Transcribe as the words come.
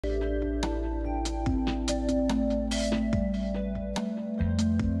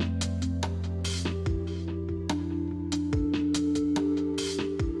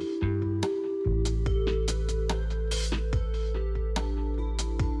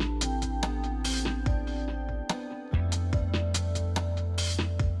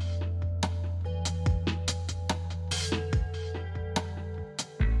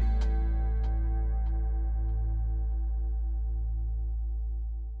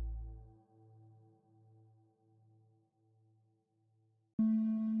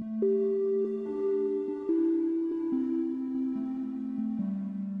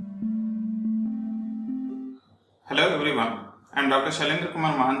I am Dr. Shailendra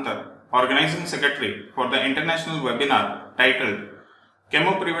Kumar Mahanta, Organizing Secretary for the international webinar titled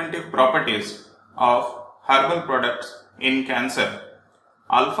Chemopreventive Properties of Herbal Products in Cancer,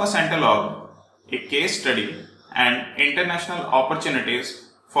 Alpha Santalol, a case study and international opportunities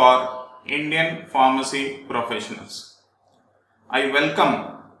for Indian pharmacy professionals. I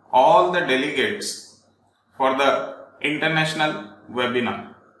welcome all the delegates for the international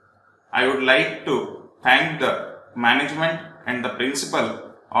webinar. I would like to thank the management and the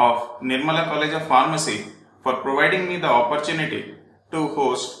principal of Nirmala College of Pharmacy for providing me the opportunity to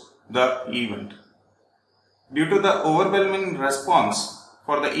host the event. Due to the overwhelming response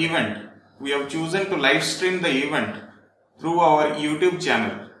for the event, we have chosen to live stream the event through our YouTube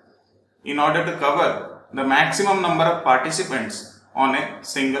channel in order to cover the maximum number of participants on a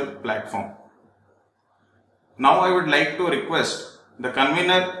single platform. Now I would like to request the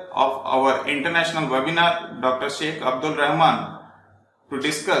convener of our international webinar, Dr. Sheikh Abdul Rahman, to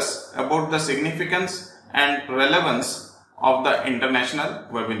discuss about the significance and relevance of the international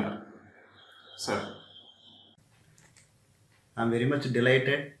webinar. Sir. I am very much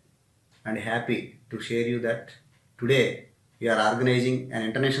delighted and happy to share you that today we are organizing an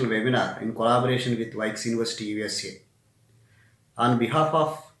international webinar in collaboration with Vikes University USA. On behalf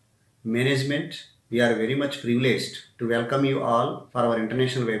of management, we are very much privileged to welcome you all for our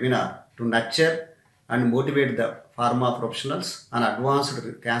international webinar to nurture and motivate the pharma professionals on advanced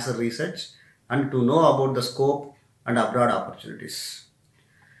cancer research and to know about the scope and abroad opportunities.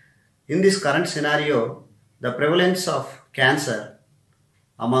 In this current scenario, the prevalence of cancer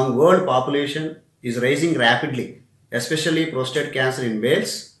among world population is rising rapidly, especially prostate cancer in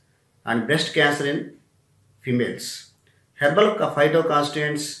males and breast cancer in females. Herbal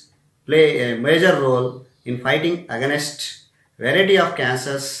phytoconstituents play a major role in fighting against variety of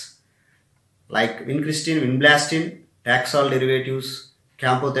cancers like vincristine, vinblastine, taxol derivatives,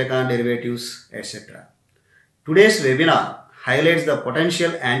 campothecon derivatives, etc. Today's webinar highlights the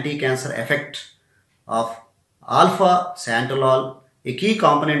potential anti-cancer effect of alpha santalol, a key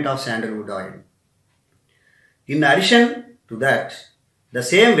component of sandalwood oil. In addition to that, the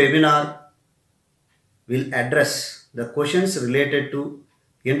same webinar will address the questions related to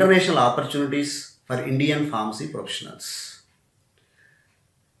international opportunities for Indian pharmacy professionals.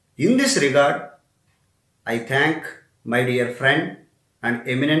 In this regard, I thank my dear friend and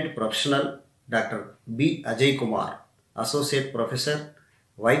eminent professional Dr. B. Ajay Kumar, Associate Professor,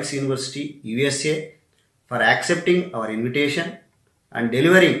 Vikes University, USA, for accepting our invitation and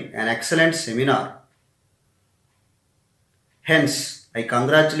delivering an excellent seminar. Hence, I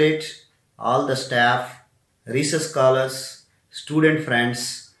congratulate all the staff, research scholars, student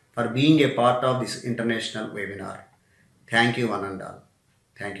friends for being a part of this international webinar. Thank you one and all.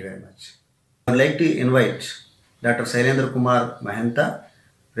 Thank you very much. I would like to invite Dr. Shailendra Kumar Mahanta,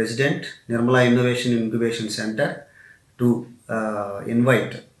 President, Nirmala Innovation Incubation Center, to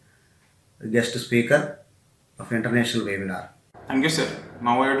invite a guest speaker of international webinar. Thank you, sir.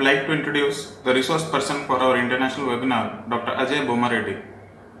 Now I would like to introduce the resource person for our international webinar, Dr. Ajay Bomareddy.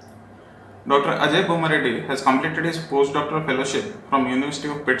 Dr. Ajay Bomareddy has completed his postdoctoral fellowship from University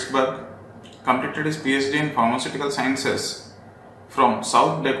of Pittsburgh, completed his PhD in Pharmaceutical Sciences from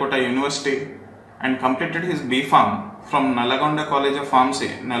South Dakota University, and completed his B.Pharm from Nalagonda College of Pharmacy,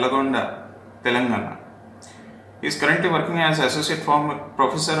 Nalagonda, Telangana. He is currently working as Associate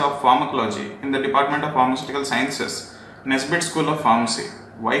Professor of Pharmacology in the Department of Pharmaceutical Sciences, Nesbitt School of Pharmacy,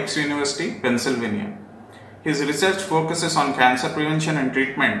 Vikes University, Pennsylvania. His research focuses on cancer prevention and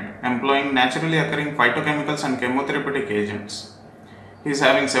treatment, employing naturally occurring phytochemicals and chemotherapeutic agents. He is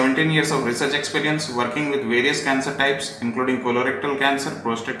having 17 years of research experience working with various cancer types, including colorectal cancer,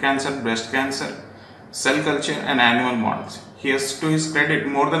 prostate cancer, breast cancer, cell culture, and animal models. He has, to his credit,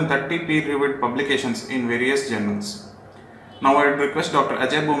 more than 30 peer-reviewed publications in various journals. Now I would request Dr.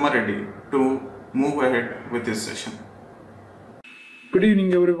 Ajay Bomareddy to move ahead with this session. Good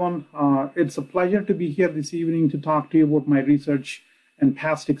evening, everyone. It's a pleasure to be here this evening to talk to you about my research and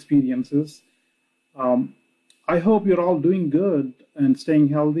past experiences. I hope you're all doing good and staying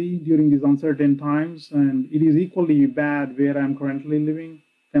healthy during these uncertain times. And it is equally bad where I'm currently living,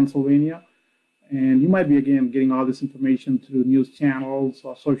 Pennsylvania. And you might be, again, getting all this information through news channels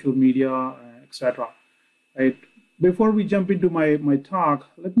or social media, etc. Right? Before we jump into my talk,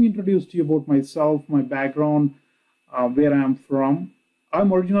 let me introduce to you about myself, my background, where I'm from.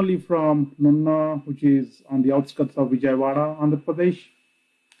 I'm originally from Nunna, which is on the outskirts of Vijayawada, Andhra Pradesh.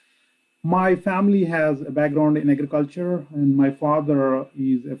 My family has a background in agriculture, and my father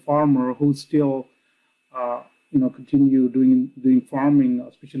is a farmer who still, continue doing farming,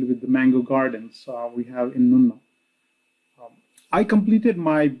 especially with the mango gardens we have in Nunna. I completed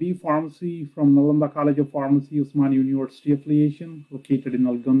my B Pharmacy from Nalanda College of Pharmacy, Usmania University affiliation, located in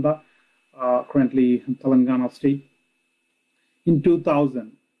Nalgonda, currently in Telangana state, in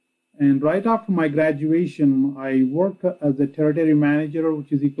 2000. And right after my graduation, I worked as a territory manager,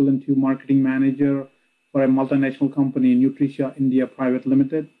 which is equivalent to marketing manager for a multinational company, Nutricia India Private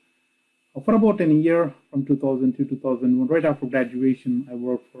Limited. For about a year, from 2000 to 2001, right after graduation, I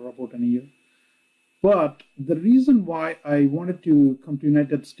worked for about a year. But the reason why I wanted to come to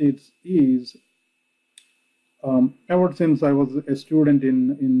United States is ever since I was a student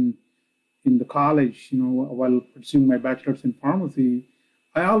in the college, while pursuing my bachelor's in pharmacy,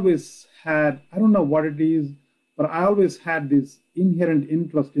 I always had, I don't know what it is, but I always had this inherent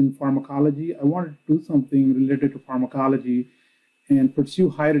interest in pharmacology. I wanted to do something related to pharmacology and pursue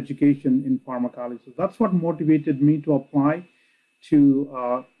higher education in pharmacology. So that's what motivated me to apply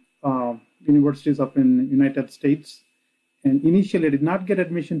to universities up in United States. And initially, I did not get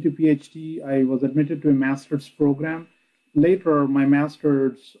admission to PhD. I was admitted to a master's program. Later, my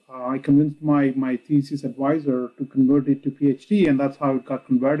master's, I convinced my thesis advisor to convert it to PhD, and that's how it got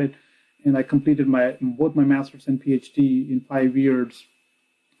converted. And I completed both my master's and PhD in 5 years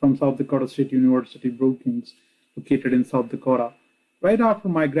from South Dakota State University, Brookings, located in South Dakota. Right after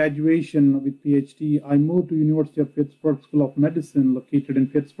my graduation with PhD, I moved to University of Pittsburgh School of Medicine, located in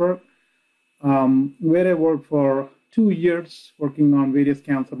Pittsburgh, where I worked for 2 years, working on various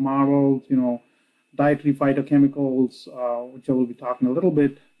cancer models, dietary phytochemicals, which I will be talking a little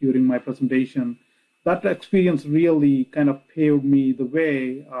bit during my presentation. That experience really kind of paved me the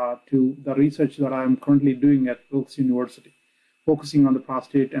way to the research that I'm currently doing at Wilkes University, focusing on the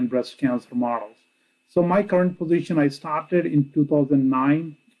prostate and breast cancer models. So my current position, I started in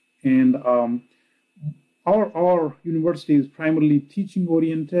 2009, and our university is primarily teaching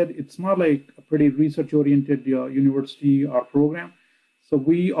oriented. It's not like a pretty research oriented university or program. So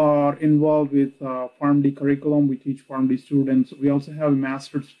we are involved with PharmD curriculum. We teach PharmD students. We also have a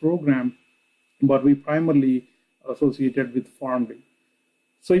master's program, but we primarily associated with PharmD.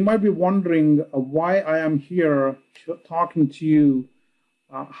 So you might be wondering why I am here talking to you.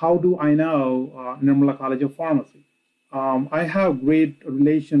 How do I know Nirmala College of Pharmacy? I have great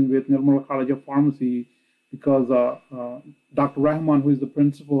relation with Nirmala College of Pharmacy because Dr. Rahman, who is the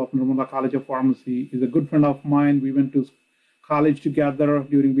principal of Nirmala College of Pharmacy, is a good friend of mine. We went to college together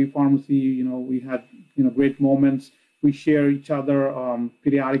during B Pharmacy. We had great moments. We share each other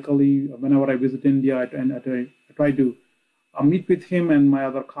periodically. Whenever I visit India, I try to meet with him and my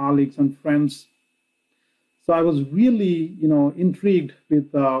other colleagues and friends. So I was really, intrigued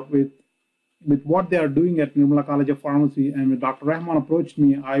with what they are doing at Nirmala College of Pharmacy. And when Dr. Rahman approached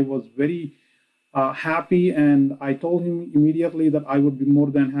me, I was very happy, and I told him immediately that I would be more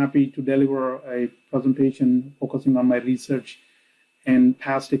than happy to deliver a presentation focusing on my research and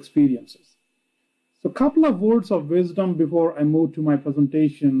past experiences. So a couple of words of wisdom before I move to my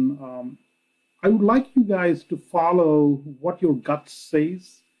presentation. I would like you guys to follow what your gut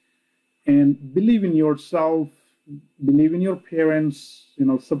says and believe in yourself, believe in your parents.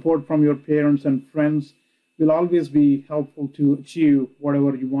 Support from your parents and friends will always be helpful to achieve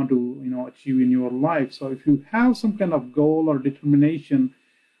whatever you want to achieve in your life. So if you have some kind of goal or determination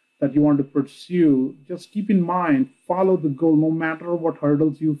that you want to pursue, just keep in mind, follow the goal no matter what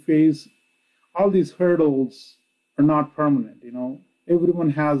hurdles you face. All these hurdles are not permanent. Everyone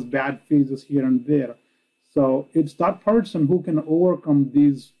has bad phases here and there. So it's that person who can overcome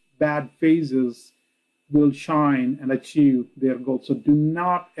these bad phases will shine and achieve their goals. So do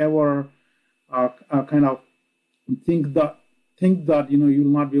not ever kind of think that you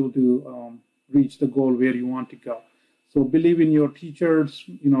will not be able to reach the goal where you want to go. So believe in your teachers,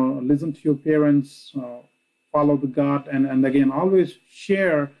 listen to your parents, follow the gut, and again, always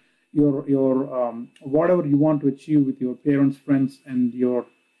share your whatever you want to achieve with your parents, friends, and your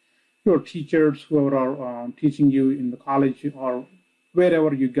teachers who are teaching you in the college or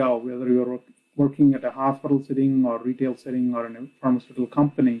wherever you go, whether you're working at a hospital setting or retail setting or in a pharmaceutical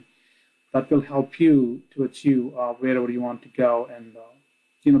company. That will help you to achieve wherever you want to go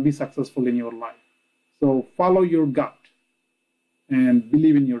and be successful in your life. So follow your gut and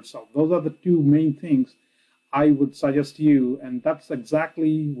believe in yourself. Those are the two main things I would suggest to you, and that's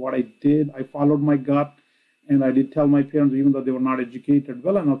exactly what I did. I followed my gut, and I did tell my parents, even though they were not educated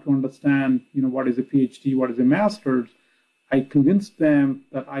well enough to understand, what is a PhD, what is a master's. I convinced them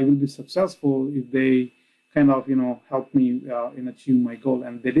that I will be successful if they kind of, help me in achieving my goal.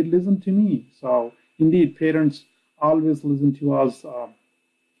 And they did listen to me. So indeed, parents always listen to us,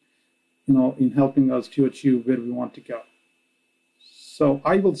 in helping us to achieve where we want to go. So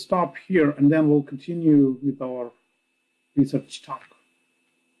I will stop here, and then we'll continue with our research talk.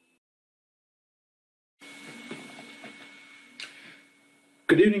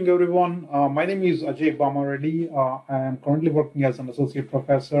 Good evening, everyone. My name is Ajay Bamareddy. I am currently working as an associate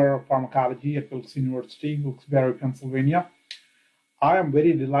professor of pharmacology at Wilkes University, Wilkes-Barre, Pennsylvania. I am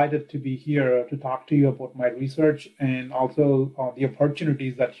very delighted to be here to talk to you about my research and also the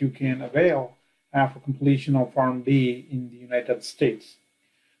opportunities that you can avail after completion of PharmD in the United States.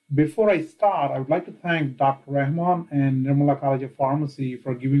 Before I start, I would like to thank Dr. Rahman and Nirmala College of Pharmacy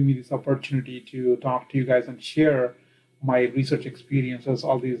for giving me this opportunity to talk to you guys and share my research experiences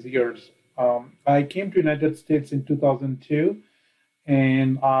all these years. I came to United States in 2002,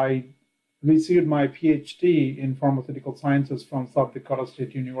 and I received my PhD in pharmaceutical sciences from South Dakota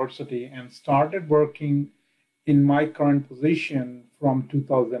State University and started working in my current position from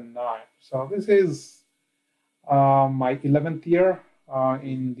 2009. So this is my 11th year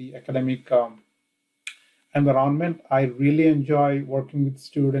in the academic environment. I really enjoy working with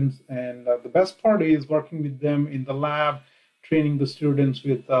students, and the best part is working with them in the lab, training the students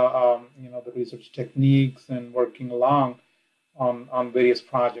with the research techniques and working along on various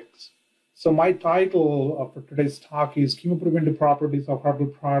projects. So my title for today's talk is Chemopreventive Properties of Herbal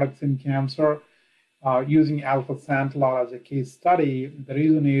Products in Cancer, using alpha santalol as a case study. The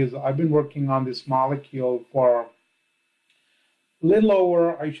reason is I've been working on this molecule for a little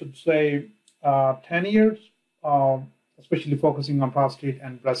over, I should say, 10 years, especially focusing on prostate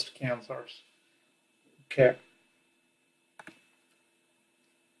and breast cancers. Okay.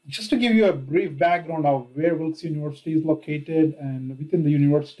 Just to give you a brief background of where Wilkes University is located, and within the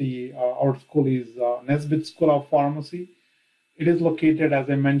university, our school is Nesbitt School of Pharmacy. It is located, as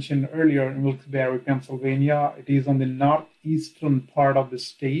I mentioned earlier, in Wilkes-Barre, Pennsylvania. It is on the northeastern part of the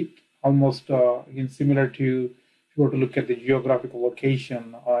state, almost again similar to if you were to look at the geographical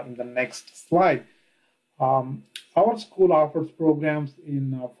location in the next slide. Our school offers programs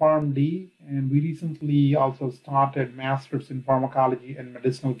in PharmD, and we recently also started Masters in Pharmacology and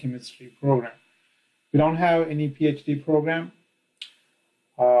Medicinal Chemistry program. We don't have any PhD program.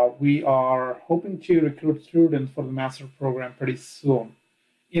 We are hoping to recruit students for the master program pretty soon.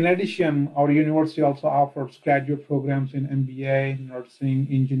 In addition, our university also offers graduate programs in MBA, nursing,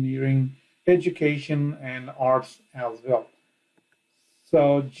 engineering, education, and arts as well.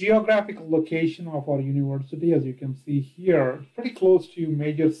 So geographical location of our university, as you can see here, is pretty close to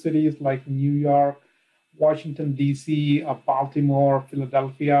major cities like New York, Washington, D.C., Baltimore,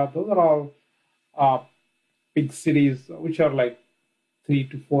 Philadelphia. Those are all big cities which are like 3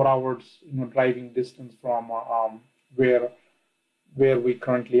 to 4 hours driving distance from where we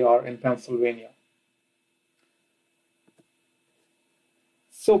currently are in Pennsylvania.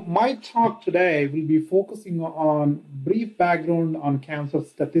 So my talk today will be focusing on brief background on cancer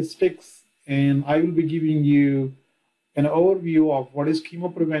statistics, and I will be giving you an overview of what is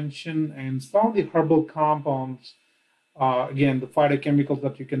chemoprevention and some of the herbal compounds, again, the phytochemicals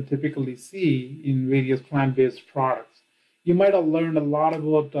that you can typically see in various plant-based products. You might have learned a lot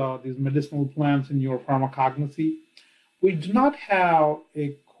about these medicinal plants in your pharmacognosy. We do not have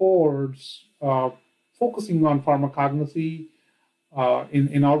a course focusing on pharmacognosy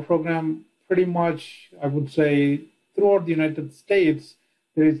in our program. Pretty much, I would say, throughout the United States,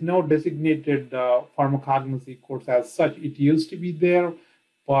 there is no designated pharmacognosy course as such. It used to be there,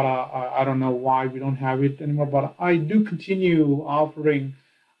 but I don't know why we don't have it anymore. But I do continue offering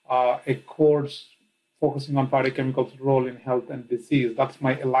a course focusing on phytochemicals' role in health and disease. That's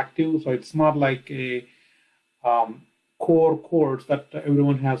my elective, so it's not like a core course that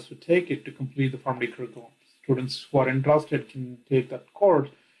everyone has to take it to complete the PharmD curriculum. Students who are interested can take that course,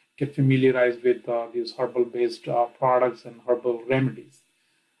 get familiarized with these herbal-based products and herbal remedies.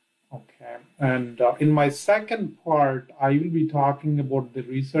 Okay, and in my second part, I will be talking about the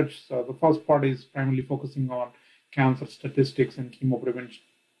research. So the first part is primarily focusing on cancer statistics and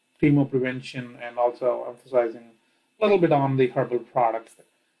chemoprevention, and also emphasizing a little bit on the herbal products.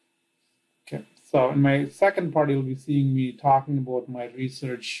 Okay, so in my second part, you'll be seeing me talking about my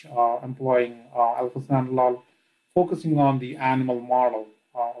research employing alpha-santalol, focusing on the animal model.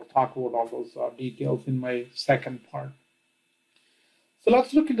 I'll talk about all those details in my second part. So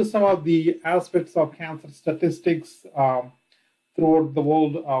let's look into some of the aspects of cancer statistics throughout the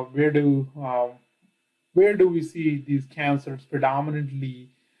world. Where do we see these cancers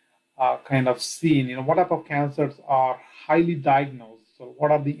predominantly kind of seen? What type of cancers are highly diagnosed? So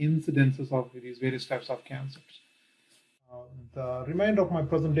what are the incidences of these various types of cancers? The remainder of my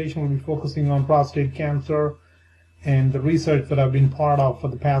presentation will be focusing on prostate cancer and the research that I've been part of for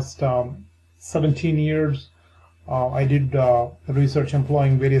the past 17 years. I did research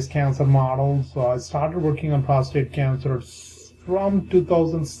employing various cancer models. I started working on prostate cancer from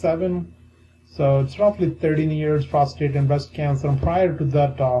 2007. So it's roughly 13 years prostate and breast cancer. And prior to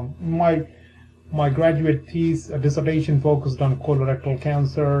that, my graduate dissertation focused on colorectal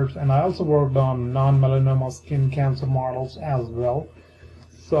cancers, and I also worked on non-melanoma skin cancer models as well.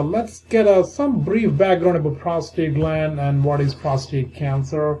 So let's get some brief background about prostate gland and what is prostate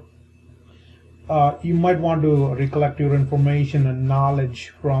cancer. You might want to recollect your information and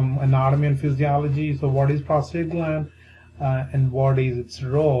knowledge from anatomy and physiology. So what is prostate gland and what is its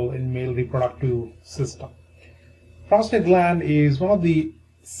role in male reproductive system? Prostate gland is one of the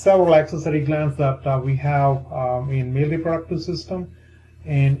several accessory glands that we have in male reproductive system,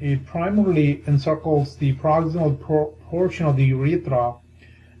 and it primarily encircles the proximal portion of the urethra,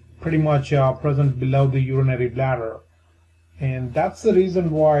 pretty much present below the urinary bladder. And that's the reason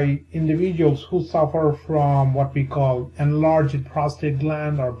why individuals who suffer from what we call enlarged prostate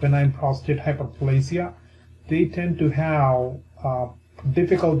gland or benign prostate hyperplasia, they tend to have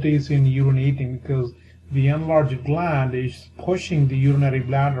difficulties in urinating because the enlarged gland is pushing the urinary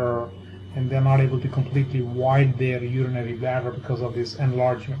bladder, and they're not able to completely widen their urinary bladder because of this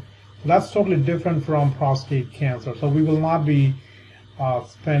enlargement. So that's totally different from prostate cancer. So we will not be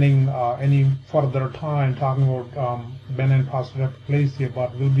spending any further time talking about benign prostate hyperplasia,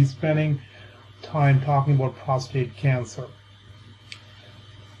 but we'll be spending time talking about prostate cancer.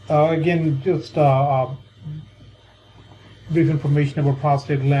 Again, just brief information about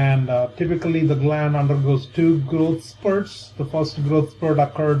prostate gland. Typically, the gland undergoes two growth spurts. The first growth spurt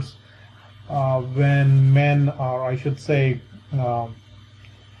occurs when men, or I should say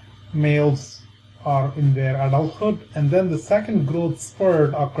males, are in their adulthood, and then the second growth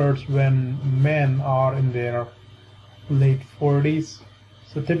spurt occurs when men are in their late 40s.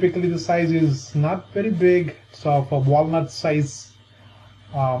 So typically the size is not very big, it's of a walnut size,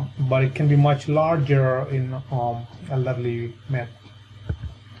 but it can be much larger in elderly men.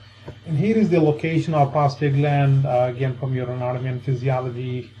 And here is the location of prostate gland, again from your anatomy and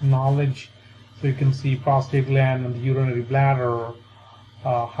physiology knowledge. So you can see prostate gland and the urinary bladder,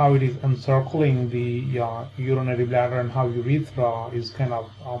 how it is encircling the urinary bladder, and how urethra is kind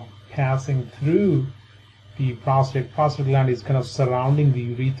of passing through the prostate. Prostate gland is kind of surrounding the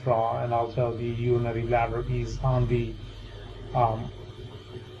urethra, and also the urinary bladder is on the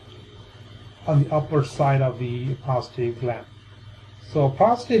upper side of the prostate gland. So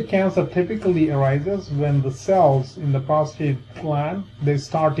prostate cancer typically arises when the cells in the prostate gland, they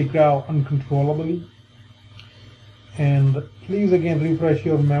start to grow uncontrollably. And please again refresh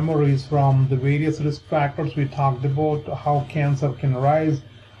your memories from the various risk factors we talked about, how cancer can arise.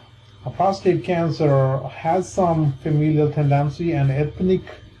 Prostate cancer has some familial tendency and ethnic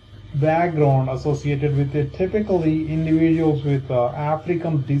background associated with it. Typically, individuals with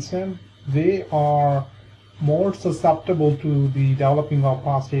African descent, they are more susceptible to the developing of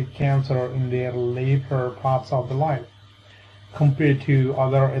prostate cancer in their later parts of the life compared to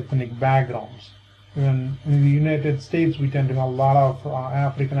other ethnic backgrounds. In the United States, we tend to have a lot of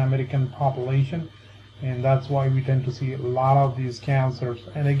African American population, and that's why we tend to see a lot of these cancers.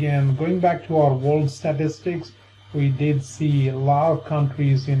 And again, going back to our world statistics, we did see a lot of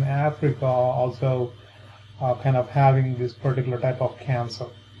countries in Africa also kind of having this particular type of cancer.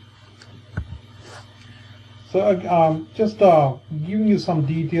 So just giving you some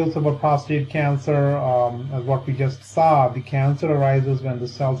details about prostate cancer, as what we just saw, the cancer arises when the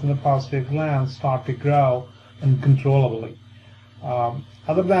cells in the prostate gland start to grow uncontrollably.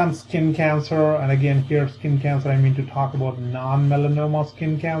 Other than skin cancer, and again here skin cancer, I mean to talk about non-melanoma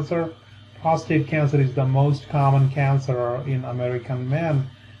skin cancer, prostate cancer is the most common cancer in American men.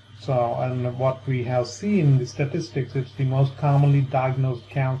 So, and what we have seen in the statistics, it's the most commonly diagnosed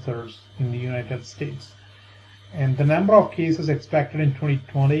cancers in the United States. And the number of cases expected in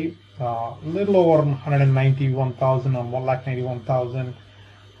 2020, little over 191,000 or 191,000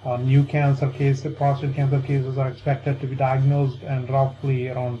 new cancer cases, prostate cancer cases are expected to be diagnosed, and roughly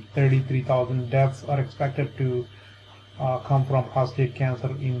around 33,000 deaths are expected to come from prostate cancer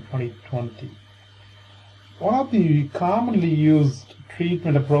in 2020. One of the commonly used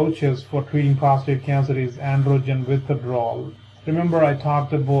treatment approaches for treating prostate cancer is androgen withdrawal. Remember, I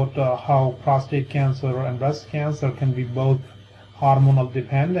talked about how prostate cancer and breast cancer can be both hormonal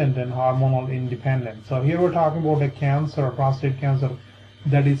dependent and hormonal independent. So here we're talking about a cancer, prostate cancer,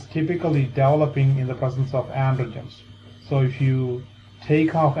 that is typically developing in the presence of androgens. So if you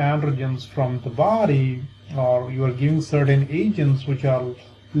take off androgens from the body, or you are giving certain agents which are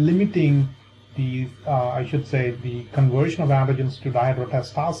limiting the, I should say, the conversion of androgens to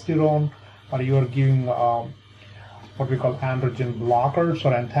dihydrotestosterone, or you are giving what we call androgen blockers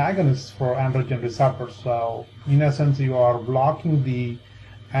or antagonists for androgen receptors. So in essence, you are blocking the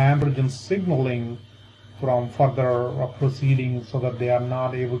androgen signaling from further proceeding so that they are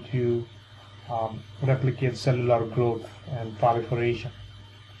not able to replicate cellular growth and proliferation.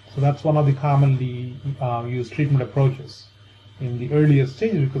 So that's one of the commonly used treatment approaches in the earliest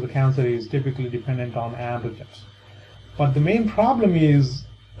stages, because the cancer is typically dependent on androgens. But the main problem is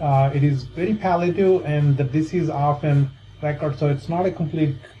it is very palliative, and the disease often recurs, so it's not a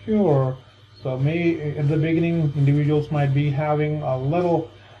complete cure. So at the beginning, individuals might be having a little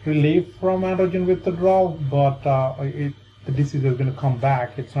relief from androgen withdrawal, but the disease is going to come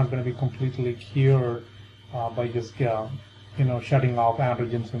back. It's not going to be completely cured by just shutting off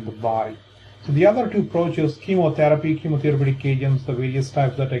androgens in the body. So the other two approaches, chemotherapeutic agents, the various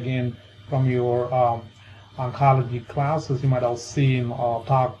types that again from your oncology classes you might have seen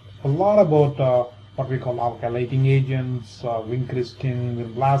talk a lot about what we call alkylating agents, vincristine,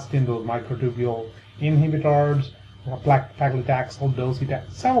 vinblastine, those microtubule inhibitors, paclitaxel,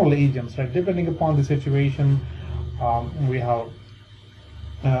 docetaxel, several agents, right? Depending upon the situation, we have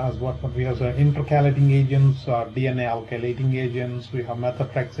intercalating agents, DNA alkylating agents, we have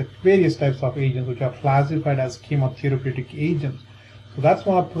methotrexate, various types of agents which are classified as chemotherapeutic agents. So that's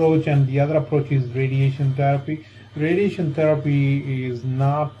one approach, and the other approach is radiation therapy. Radiation therapy is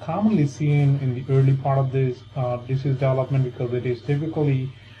not commonly seen in the early part of this disease development, because it is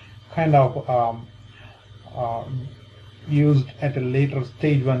typically kind of used at a later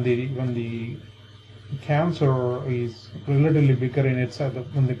stage when the cancer is relatively bigger in itself,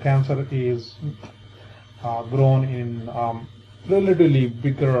 when the cancer is grown in relatively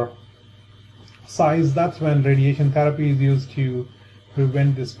bigger size. That's when radiation therapy is used to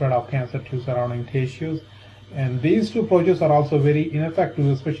prevent the spread of cancer to surrounding tissues. And these two approaches are also very ineffective,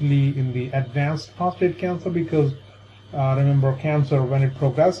 especially in the advanced prostate cancer, because remember, cancer, when it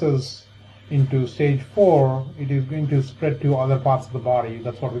progresses into stage 4, it is going to spread to other parts of the body.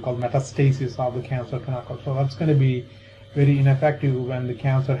 That's what we call metastasis of the cancer can occur. So that's going to be very ineffective when the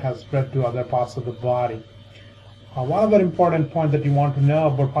cancer has spread to other parts of the body. One other important point that you want to know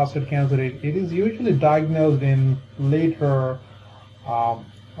about prostate cancer, it is usually diagnosed in later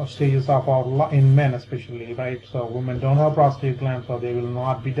stages of our life, in men especially, right? So women don't have prostate glands, so they will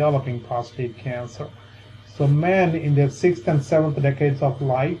not be developing prostate cancer. So men in their 6th and 7th decades of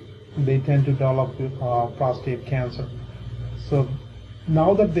life, they tend to develop prostate cancer. So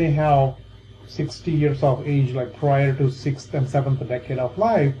now that they have 60 years of age, like prior to 6th and 7th decade of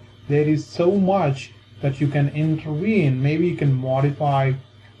life, there is so much that you can intervene. Maybe you can modify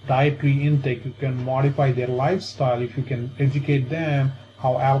dietary intake, you can modify their lifestyle, if you can educate them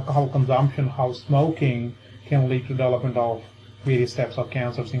how alcohol consumption, how smoking can lead to development of various types of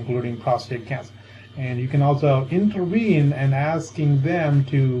cancers, including prostate cancer. And you can also intervene and asking them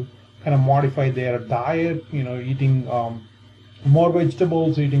to kind of modify their diet, eating more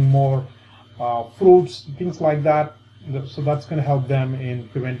vegetables, eating more fruits, things like that. So that's going to help them in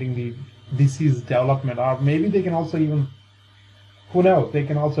preventing the disease development. Or maybe they can also even, who knows, they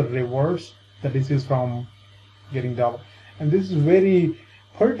can also reverse the disease from getting developed. And this is very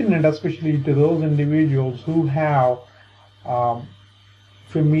pertinent, especially to those individuals who have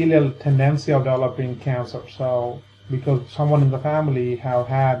familial tendency of developing cancer. So because someone in the family have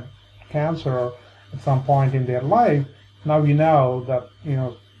had cancer at some point in their life, now we know that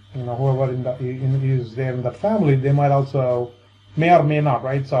whoever is there in that family, they might also may or may not,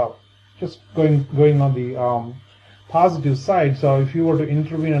 right? So just going on the positive side. So if you were to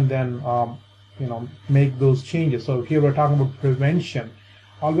intervene and then make those changes. So here we're talking about prevention.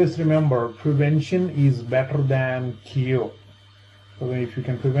 Always remember, prevention is better than cure. So if you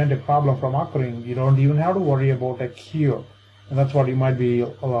can prevent a problem from occurring, you don't even have to worry about a cure. And that's what you might be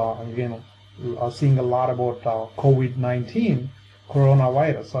seeing a lot about COVID-19,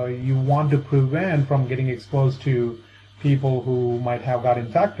 coronavirus. So you want to prevent from getting exposed to people who might have got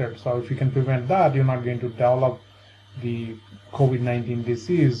infected. So if you can prevent that, you're not going to develop the COVID-19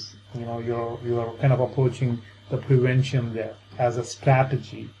 disease. You're kind of approaching the prevention there as a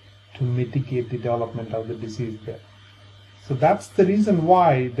strategy to mitigate the development of the disease there. So that's the reason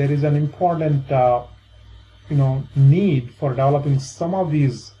why there is an important need for developing some of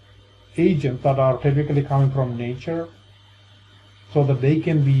these agents that are typically coming from nature, so that they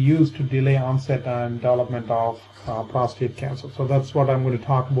can be used to delay onset and development of prostate cancer. So that's what I'm going to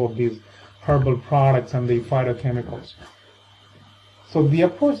talk about, these herbal products and the phytochemicals. So the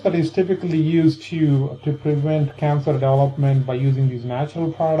approach that is typically used to prevent cancer development by using these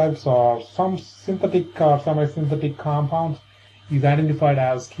natural products or some synthetic or semi-synthetic compounds is identified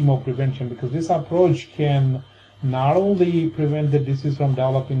as chemoprevention, because this approach can not only prevent the disease from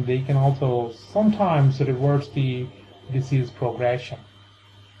developing, they can also sometimes reverse the disease progression.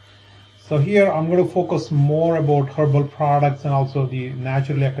 So here I'm going to focus more about herbal products and also the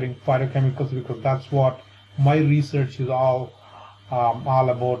naturally occurring phytochemicals, because that's what my research is all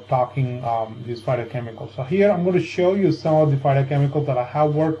about, talking these phytochemicals. So here I'm going to show you some of the phytochemicals that I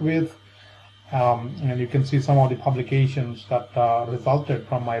have worked with, and you can see some of the publications that resulted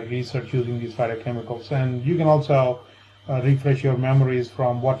from my research using these phytochemicals. And you can also refresh your memories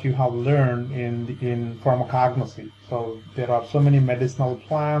from what you have learned in pharmacognosy. So there are so many medicinal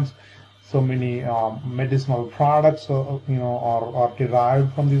plants, so many medicinal products, are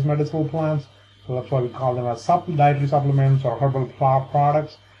derived from these medicinal plants. So that's why we call them as dietary supplements or herbal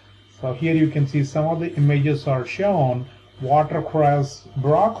products. So here you can see some of the images are shown. Watercress,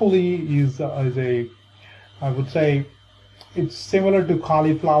 broccoli is I would say, it's similar to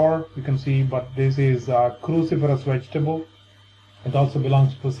cauliflower, you can see, but this is a cruciferous vegetable. It also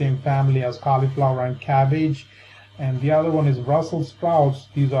belongs to the same family as cauliflower and cabbage. And the other one is Brussels sprouts.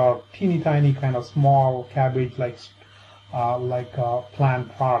 These are teeny tiny kind of small cabbage-like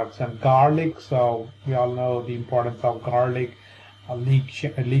plant products. And garlic, so we all know the importance of garlic,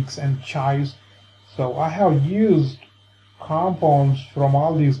 leeks and chives. So I have used compounds from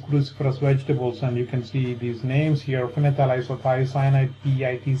all these cruciferous vegetables, and you can see these names here: phenylethyl isothiocyanate,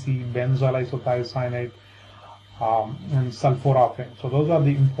 PITC, benzoyl isothiocyanate, and sulforaphane. So those are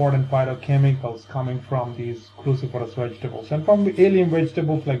the important phytochemicals coming from these cruciferous vegetables. And from the alien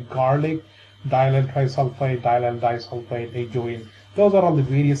vegetables like garlic, diallyl trisulfide, diallyl disulfide, ajoin. Those are all the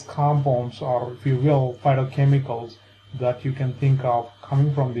various compounds, or if you will, phytochemicals that you can think of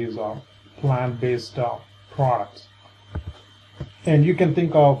coming from these plant-based products. And you can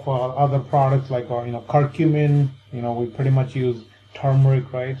think of other products like curcumin. We pretty much use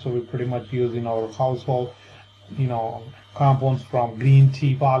turmeric, right? So we pretty much use in our household compounds from green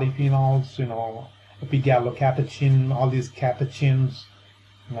tea, polyphenols, epigallocatechin, all these catechins.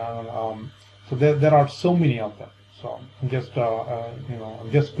 So there are so many of them. So I'm just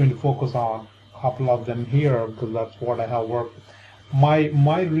I'm just going to focus on a couple of them here because that's what I have worked with.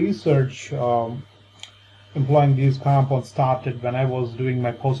 My research employing these compounds started when I was doing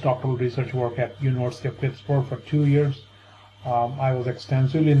my postdoctoral research work at University of Pittsburgh for 2 years. I was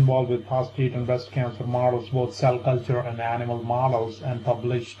extensively involved with prostate and breast cancer models, both cell culture and animal models, and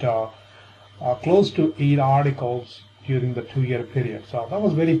published close to 8 articles during the 2-year period. So that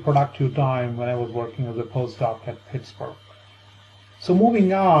was very productive time when I was working as a postdoc at Pittsburgh. So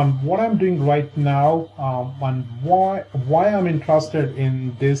moving on, what I'm doing right now, and why I'm interested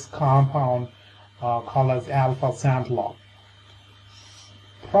in this compound called as alpha santalol.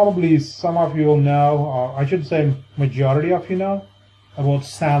 Probably some of you will know, or I should say majority of you know, about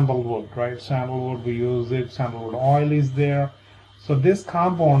sandalwood, right? Sandalwood, we use it, sandalwood oil is there. So this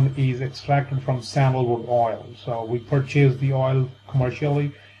compound is extracted from sandalwood oil. So we purchase the oil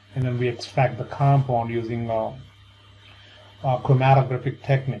commercially, and then we extract the compound using chromatographic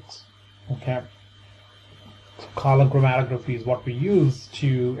techniques, okay? So color chromatography is what we use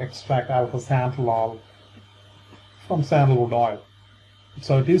to extract alpha santalol from sandalwood oil.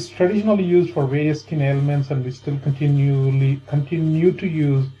 So it is traditionally used for various skin ailments, and we still continue to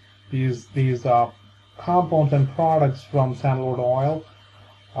use these compounds and products from sandalwood oil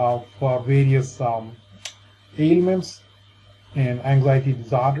for various ailments and anxiety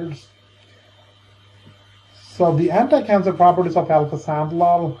disorders. So the anti-cancer properties of alpha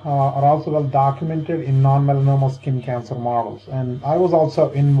santalol are also well documented in non-melanoma skin cancer models, and I was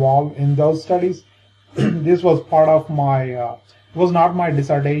also involved in those studies. This was part of my was not my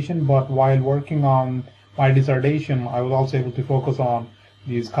dissertation, but while working on my dissertation, I was also able to focus on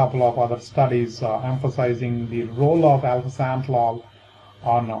these couple of other studies emphasizing the role of alpha santalol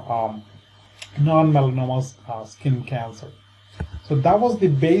on non-melanoma skin cancer. So that was the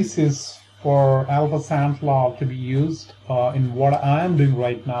basis for alpha santalol to be used in what I am doing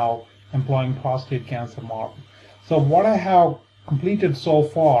right now, employing prostate cancer model. So what I have completed so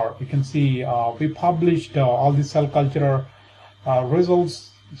far, you can see we published all the cell culture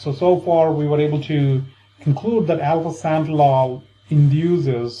results. So far we were able to conclude that alpha santalol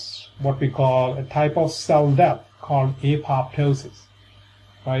induces what we call a type of cell death called apoptosis,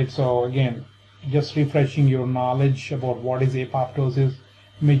 right? So again, just refreshing your knowledge about what is apoptosis.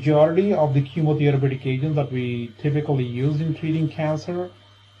 Majority of the chemotherapeutic agents that we typically use in treating cancer,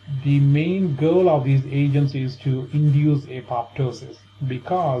 the main goal of these agents is to induce apoptosis,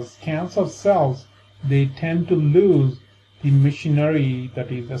 because cancer cells, they tend to lose the machinery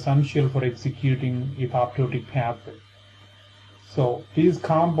that is essential for executing apoptotic pathway. So these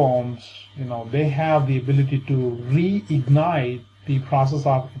compounds, they have the ability to reignite the process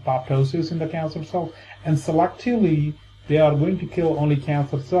of apoptosis in the cancer cells, and selectively they are going to kill only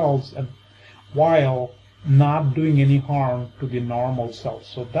cancer cells while not doing any harm to the normal cells.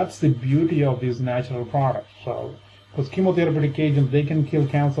 So that's the beauty of these natural products. So because chemotherapeutic agents, they can kill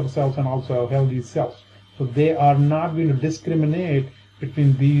cancer cells and also healthy cells. So they are not going to discriminate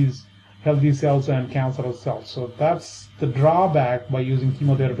between these healthy cells and cancerous cells. So that's the drawback by using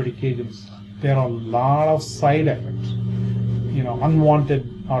chemotherapeutic agents. There are a lot of side effects,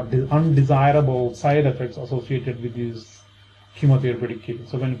 unwanted or undesirable side effects associated with these chemotherapeutic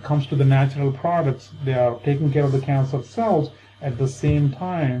agents. So when it comes to the natural products, they are taking care of the cancer cells. At the same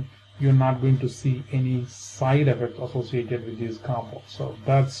time, you're not going to see any side effects associated with these compounds. So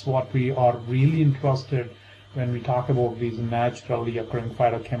that's what we are really interested when we talk about these naturally occurring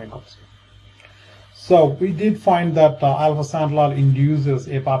phytochemicals. So we did find that alpha-santalol induces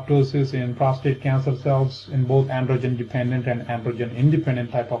apoptosis in prostate cancer cells in both androgen-dependent and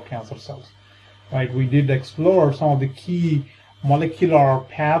androgen-independent type of cancer cells. Right? We did explore some of the key molecular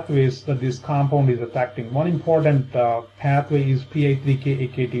pathways that this compound is affecting. One important pathway is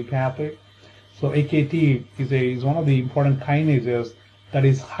PI3K-AKT pathway. So AKT is one of the important kinases that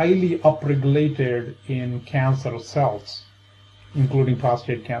is highly upregulated in cancer cells, including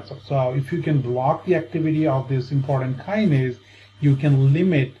prostate cancer. So if you can block the activity of this important kinase, you can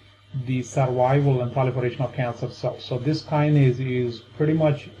limit the survival and proliferation of cancer cells. So this kinase is pretty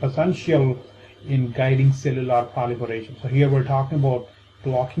much essential in guiding cellular proliferation. So here we're talking about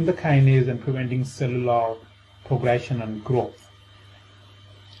blocking the kinase and preventing cellular progression and growth.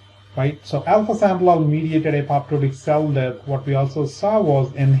 Right? So alpha-santalol mediated apoptotic cell death, what we also saw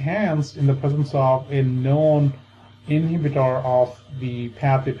was enhanced in the presence of a known inhibitor of the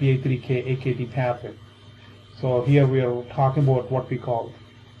pathway PI3K-AKT pathway. So here we are talking about what we call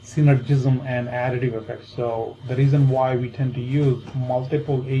synergism and additive effects. So the reason why we tend to use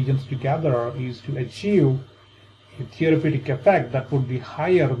multiple agents together is to achieve a therapeutic effect that would be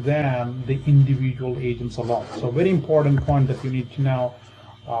higher than the individual agents alone. So very important point that you need to know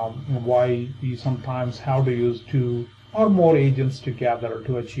why we sometimes have to use 2 or more agents together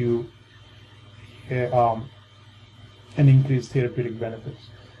to achieve an increased therapeutic benefits.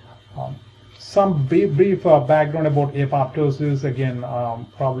 Some brief background about apoptosis. Again,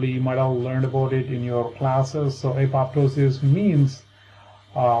 probably you might have learned about it in your classes. So apoptosis means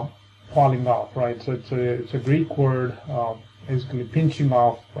falling off, right? So it's a Greek word, basically pinching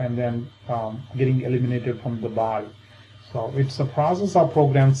off and then getting eliminated from the body. So it's a process of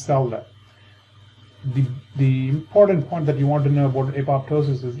programmed cell death. The important point that you want to know about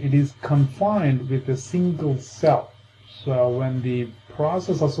apoptosis is it is confined with a single cell. So when the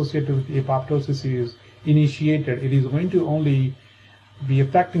process associated with apoptosis is initiated, it is going to only be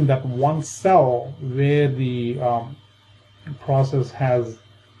affecting that one cell where the process has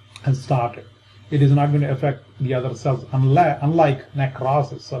started. It is not going to affect the other cells, unlike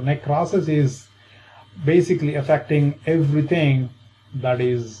necrosis. So necrosis is basically affecting everything that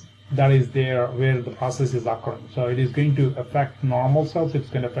is there where the process is occurring. So it is going to affect normal cells, it's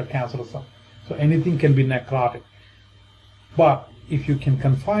going to affect cancerous cells. So anything can be necrotic. But if you can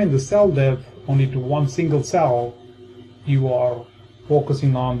confine the cell death only to one single cell, you are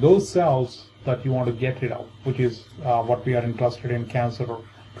focusing on those cells that you want to get rid of, which is what we are interested in cancer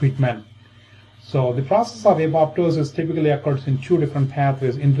treatment. So the process of apoptosis typically occurs in 2 different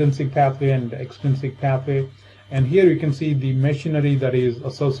pathways, intrinsic pathway and extrinsic pathway. And here you can see the machinery that is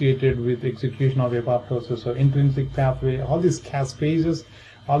associated with execution of apoptosis. So intrinsic pathway, all these caspases,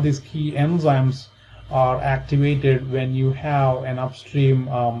 all these key enzymes are activated when you have an upstream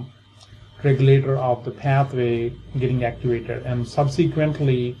regulator of the pathway getting activated, and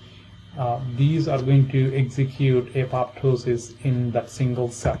subsequently these are going to execute apoptosis in that single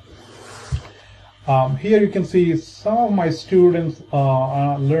cell. Here you can see some of my students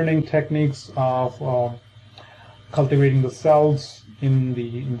learning techniques of cultivating the cells in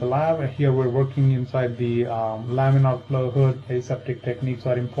the lab. Here we're working inside the laminar flow hood. Aseptic techniques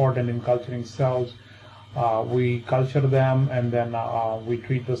are important in culturing cells. We culture them and then we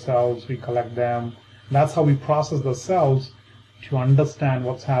treat the cells, we collect them. That's how we process the cells to understand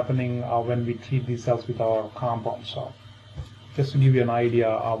what's happening when we treat these cells with our compounds. So just to give you an idea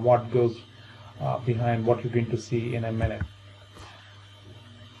of what goes behind what you're going to see in a minute.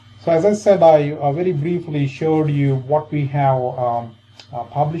 So as I said, I very briefly showed you what we have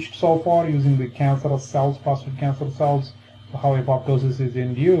published so far using the cancerous cells, prostate cancer cells, so how apoptosis is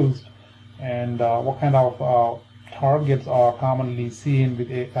induced, and what kind of targets are commonly seen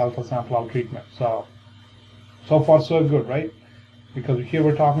with alpha-santalol treatment. So far so good, right? because here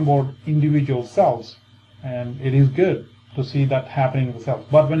we're talking about individual cells, and it is good to see that happening in the cells.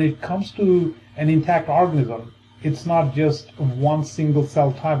 But when it comes to an intact organism, it's not just one single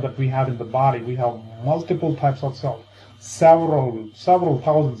cell type that we have in the body. We have multiple types of cells, several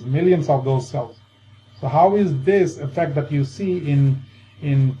thousands, millions of those cells. So how is this effect that you see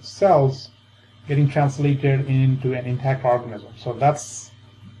in cells getting translated into an intact organism? So that's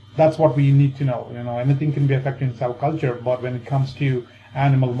what we need to know. Anything can be affected in cell culture, but when it comes to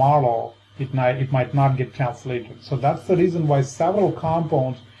animal model, it might not get translated. So that's the reason why several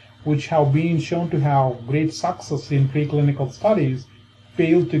compounds which have been shown to have great success in preclinical studies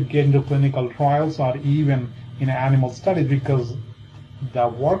fail to get into clinical trials or even in animal studies, because the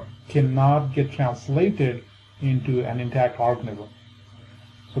work cannot get translated into an intact organism.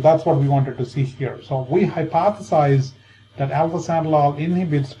 So that's what we wanted to see here. So we hypothesized that alpha-santalol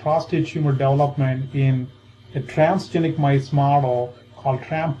inhibits prostate tumor development in a transgenic mice model called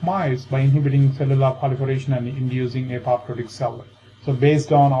TRAMP mice by inhibiting cellular proliferation and inducing apoptotic cell death. So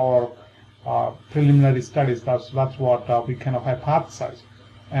based on our preliminary studies, that's what we kind of hypothesized.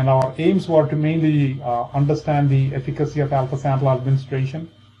 And our aims were to mainly understand the efficacy of alpha-santalol administration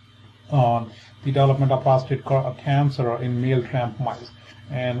on the development of prostate cancer in male TRAMP mice,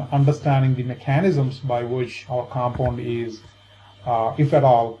 and understanding the mechanisms by which our compound is, if at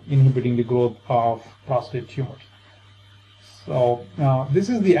all, inhibiting the growth of prostate tumors. So this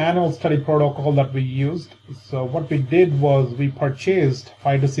is the animal study protocol that we used. So what we did was we purchased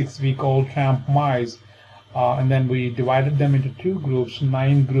 5 to 6 week old TRAMP mice, and then we divided them into two groups,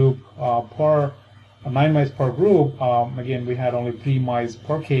 9 mice per group. Again, we had only 3 mice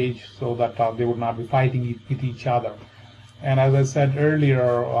per cage, so that they would not be fighting with each other. And as I said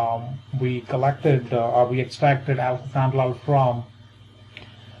earlier, we collected or we extracted alpha-santalol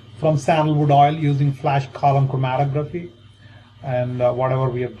from sandalwood oil using flash column chromatography. And whatever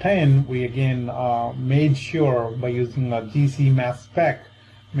we obtained, we again made sure by using a GC mass spec,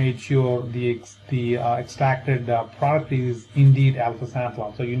 made sure the extracted product is indeed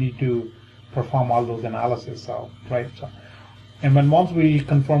alpha-santalol. So you need to perform all those analyses, right? And once we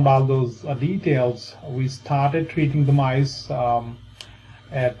confirmed all those details, we started treating the mice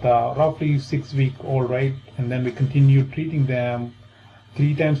at roughly 6 week old, right? And then we continued treating them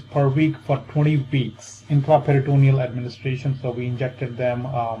 3 times per week for 20 weeks, intraperitoneal administration. So we injected them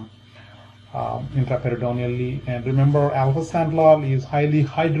intraperitoneally. And remember, alpha-santalol is highly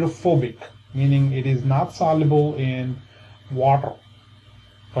hydrophobic, meaning it is not soluble in water,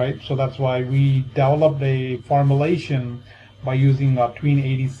 right? So that's why we developed a formulation by using twin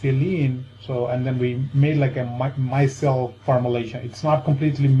 80 saline. So, and then we made like a micelle formulation. It's not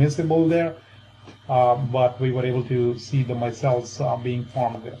completely miscible there, but we were able to see the micelles being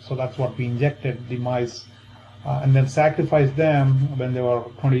formed there. So that's what we injected the mice, and then sacrificed them when they were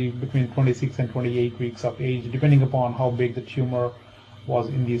between 26 and 28 weeks of age, depending upon how big the tumor was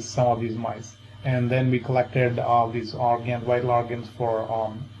in some of these mice. And then we collected all these vital organs for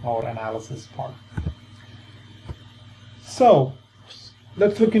our analysis part. So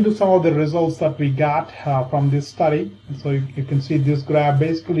let's look into some of the results that we got from this study. So you can see this graph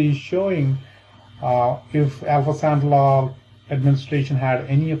basically showing if alpha-santalol administration had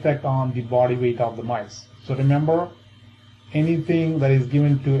any effect on the body weight of the mice. So remember, anything that is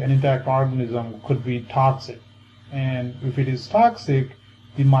given to an intact organism could be toxic. And if it is toxic,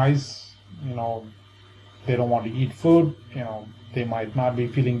 the mice, they don't want to eat food, they might not be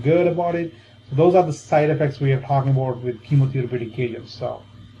feeling good about it. So those are the side effects we are talking about with chemotherapeutic agents. So,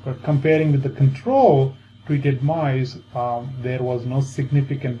 but comparing with the control treated mice, there was no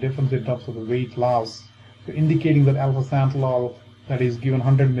significant difference in terms of the weight loss, so indicating that alpha-santalol that is given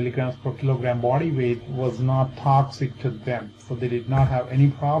 100 milligrams per kilogram body weight was not toxic to them. So they did not have any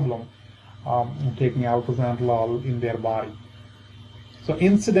problem taking alpha-santalol in their body. So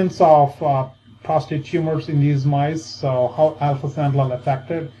incidence of prostate tumors in these mice, so how alpha-santalol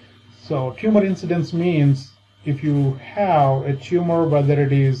affected. So tumor incidence means if you have a tumor, whether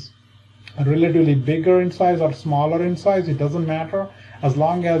it is relatively bigger in size or smaller in size, it doesn't matter. As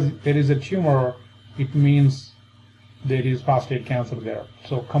long as there is a tumor, it means there is prostate cancer there.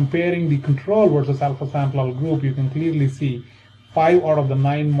 So comparing the control versus alpha-santalol group, you can clearly see 5 out of the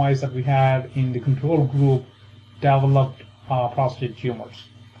 9 mice that we had in the control group developed prostate tumors.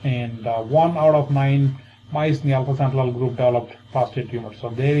 And 1 out of 9 mice in the alpha-santalol group developed prostate tumors. So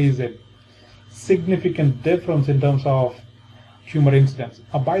there is a significant difference in terms of tumor incidence.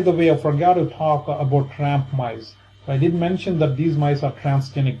 By the way, I forgot to talk about TRAMP mice. So I did mention that these mice are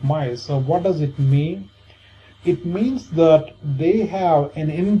transgenic mice. So what does it mean? It means that they have an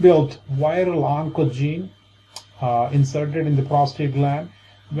inbuilt viral oncogene inserted in the prostate gland.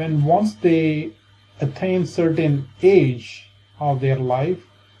 When once they attain certain age of their life,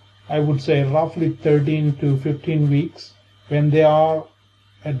 I would say roughly 13 to 15 weeks, when they are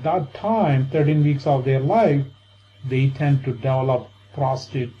at that time, 13 weeks of their life, they tend to develop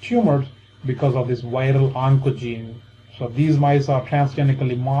prostate tumors because of this viral oncogene. So these mice are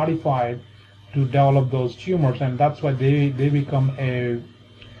transgenically modified to develop those tumors, and that's why they become a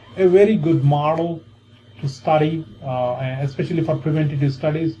very good model to study, especially for preventative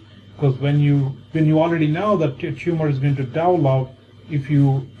studies, because when you already know that a tumor is going to develop, if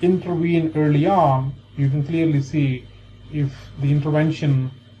you intervene early on, you can clearly see if the intervention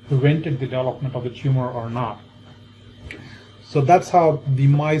prevented the development of the tumor or not. So that's how the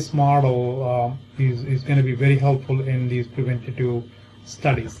mice model is going to be very helpful in these preventative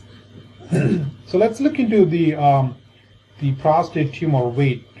studies. So let's look into the prostate tumor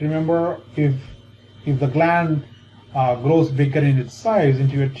weight. Remember, if the gland grows bigger in its size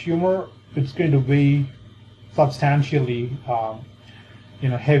into a tumor, it's going to weigh substantially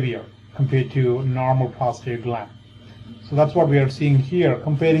heavier compared to normal prostate gland. So that's what we are seeing here,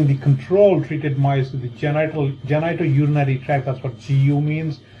 comparing the control treated mice with the genitourinary tract, that's what GU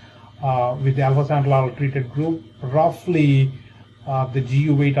means, with the alpha santalol treated group. Roughly the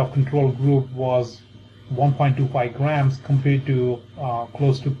GU weight of control group was 1.25 grams compared to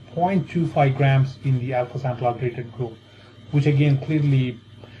close to 0.25 grams in the alpha santalol treated group, which again clearly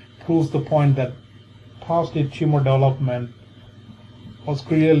proves the point that prostate tumor development was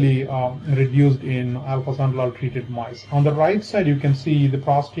clearly reduced in alpha santalol treated mice. On the right side, you can see the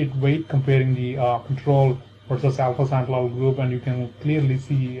prostate weight comparing the control versus alpha santalol group, and you can clearly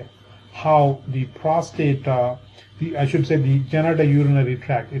see how the prostate, the genitourinary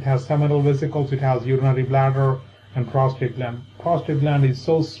tract, it has seminal vesicles, it has urinary bladder, and prostate gland. Prostate gland is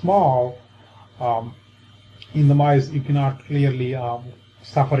so small in the mice, you cannot clearly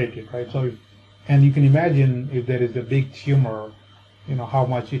separate it, right? So, and you can imagine if there is a big tumor, how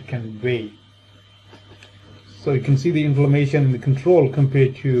much it can weigh. So you can see the inflammation in the control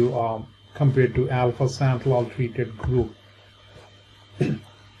compared to alpha santalol treated group.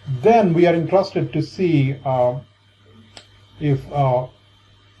 Then we are interested to see if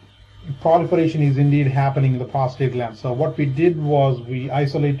proliferation is indeed happening in the prostate gland. So what we did was we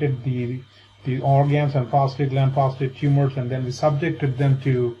isolated the organs and prostate gland, prostate tumors, and then we subjected them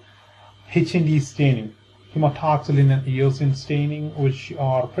to H&E staining, hematoxylin and eosin staining, which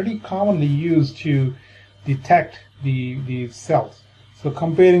are pretty commonly used to detect the cells. So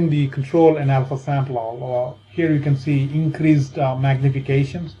comparing the control and alpha santalol, here you can see increased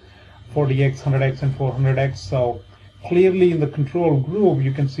magnifications, 40x, 100x, and 400x. So clearly in the control group,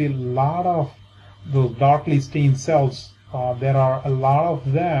 you can see a lot of those darkly stained cells. There are a lot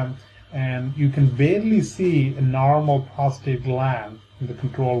of them, and you can barely see a normal prostate gland in the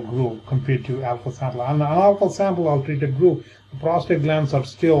control group compared to alpha santalol. And the alpha santalol treated group, the prostate glands are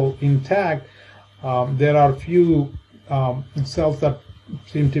still intact. There are few cells that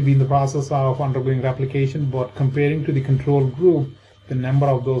seem to be in the process of undergoing replication, but comparing to the control group, the number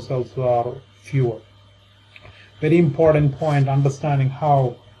of those cells are fewer. Very important point, understanding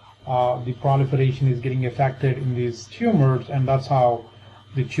how the proliferation is getting affected in these tumors, and that's how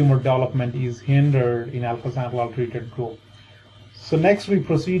the tumor development is hindered in alpha santalol treated group. So next we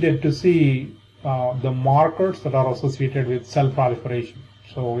proceeded to see the markers that are associated with cell proliferation.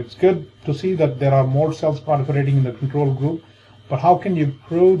 So it's good to see that there are more cells proliferating in the control group, but how can you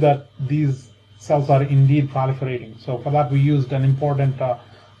prove that these cells are indeed proliferating? So for that we used an important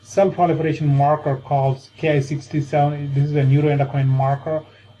cell proliferation marker called Ki67. This is a neuroendocrine marker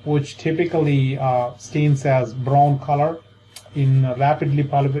which typically stains as brown color in rapidly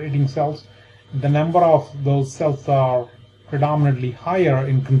proliferating cells. The number of those cells are predominantly higher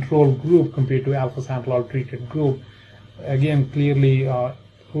in control group compared to alpha santalol treated group. Again, clearly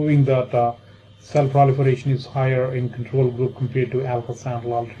proving that cell proliferation is higher in control group compared to alpha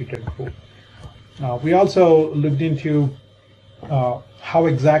santalol treated group. We also looked into how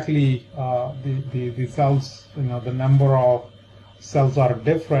exactly the cells, the number of cells are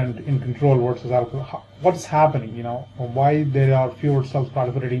different in control versus alpha. What's happening, why there are fewer cells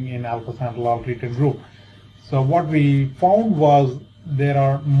proliferating in alpha santalol treated group. So what we found was there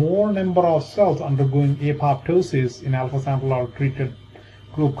are more number of cells undergoing apoptosis in alpha santalol treated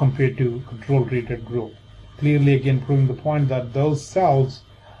group compared to control treated group. Clearly again proving the point that those cells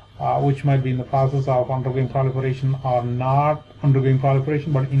which might be in the process of undergoing proliferation are not undergoing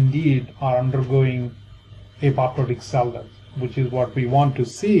proliferation, but indeed are undergoing apoptotic cell death, which is what we want to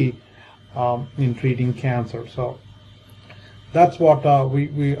see in treating cancer. So that's what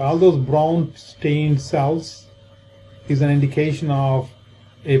we all those brown stained cells is an indication of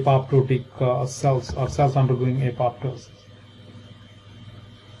apoptotic cells or cells undergoing apoptosis.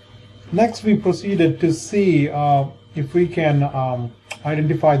 Next, we proceeded to see if we can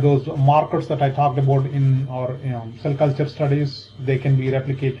identify those markers that I talked about in our cell culture studies. They can be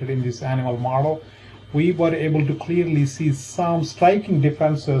replicated in this animal model. We were able to clearly see some striking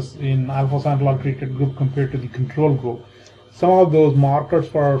differences in alpha-santalol treated group compared to the control group. Some of those markers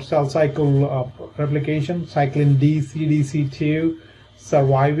for cell cycle replication, cyclin D, CDC2,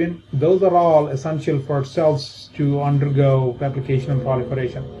 survivin, those are all essential for cells to undergo replication and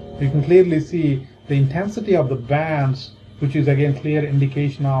proliferation. You can clearly see the intensity of the bands, which is again clear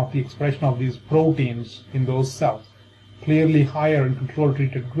indication of the expression of these proteins in those cells. Clearly higher in control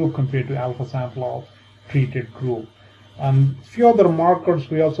treated group compared to alpha-santalol treated group. And a few other markers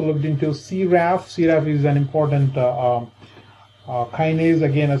we also looked into. CRAF. CRAF is an important kinase,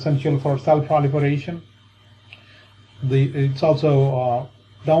 again essential for cell proliferation. It's also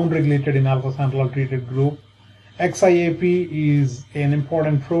downregulated in alpha-santalol treated group. XIAP is an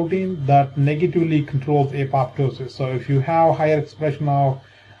important protein that negatively controls apoptosis. So if you have higher expression of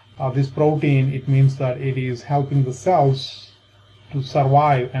this protein, it means that it is helping the cells to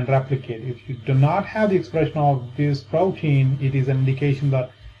survive and replicate. If you do not have the expression of this protein, it is an indication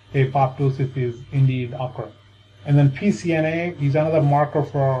that apoptosis is indeed occurring. And then PCNA is another marker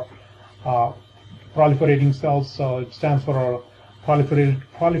for proliferating cells. So it stands for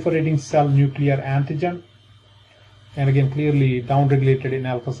proliferating cell nuclear antigen. And again, clearly downregulated in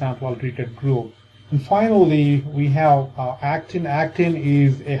alpha-santalol treated group. And finally, we have actin. Actin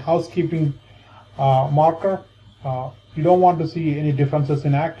is a housekeeping marker. You don't want to see any differences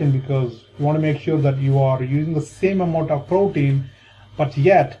in actin because you want to make sure that you are using the same amount of protein, but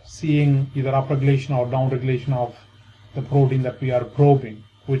yet seeing either upregulation or downregulation of the protein that we are probing,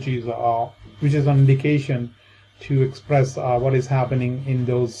 which is an indication to express what is happening in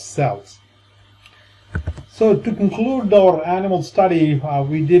those cells. So to conclude our animal study,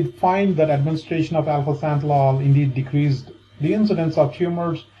 we did find that administration of alpha-santalol indeed decreased the incidence of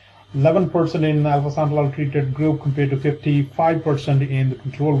tumors, 11% in alpha-santalol treated group compared to 55% in the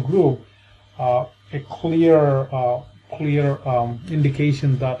control group. A clear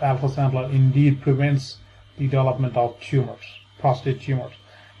indication that alpha-santalol indeed prevents the development of tumors, prostate tumors.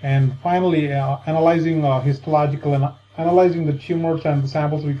 And finally, analyzing histological and analyzing the tumors and the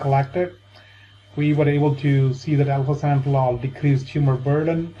samples we collected, we were able to see that alpha-santalol decreased tumor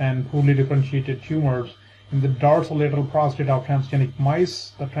burden and poorly differentiated tumors in the dorsolateral prostate of transgenic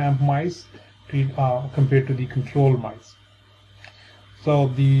mice, the TRAMP mice, compared to the control mice. So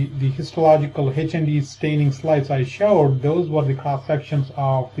the histological HND staining slides I showed, those were the cross sections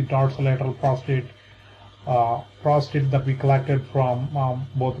of the dorsolateral prostate that we collected from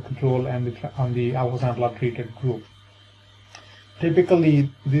both the control and the alpha-santalol treated group.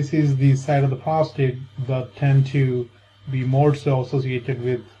 Typically, this is the side of the prostate that tend to be more so associated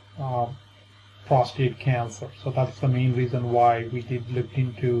with prostate cancer. So that's the main reason why we did look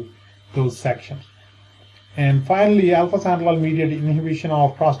into those sections. And finally, alpha-santalol mediated inhibition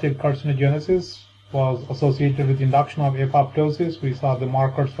of prostate carcinogenesis was associated with induction of apoptosis. We saw the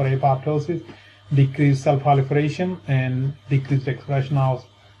markers for apoptosis, decreased cell proliferation, and decreased expression of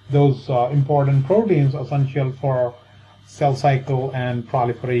those important proteins essential for cell cycle and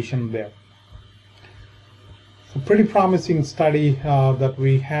proliferation there. So pretty promising study that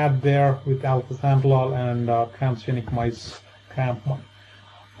we had there with alpha-santalol and transgenic mice, TRAMP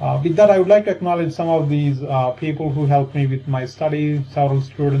mice. With that, I would like to acknowledge some of these people who helped me with my study. Several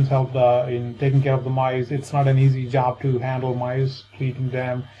students helped in taking care of the mice. It's not an easy job to handle mice, treating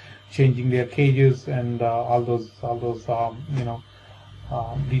them, changing their cages, and all those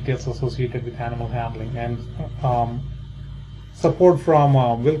details associated with animal handling. And support from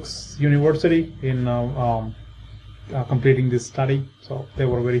Wilkes University in completing this study. So they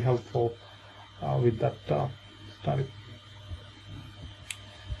were very helpful with that study.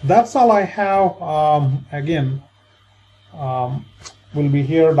 That's all I have. Again, we'll be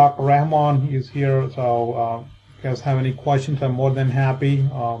here. Dr. Rahman is here. So if you guys have any questions, I'm more than happy.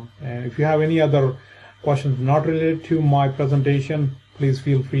 And if you have any other questions not related to my presentation, please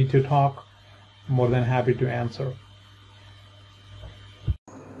feel free to talk. I'm more than happy to answer.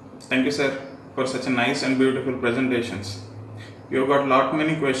 Thank you, sir, for such a nice and beautiful presentations. You've got lot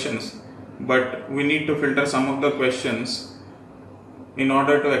many questions, but we need to filter some of the questions in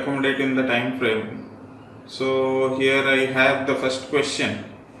order to accommodate in the time frame. So here I have the first question,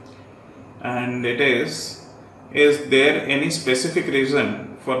 and it is there any specific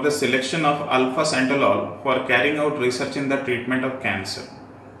reason for the selection of alpha-santalol for carrying out research in the treatment of cancer?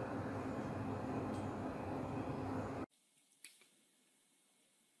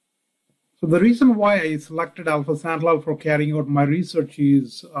 The reason why I selected alpha santalol for carrying out my research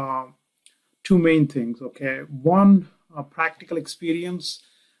is two main things. Okay, one, practical experience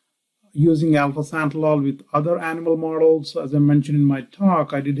using alpha santalol with other animal models. As I mentioned in my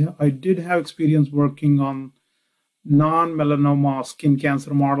talk, I did have experience working on non-melanoma skin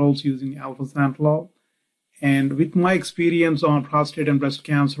cancer models using alpha santalol. And with my experience on prostate and breast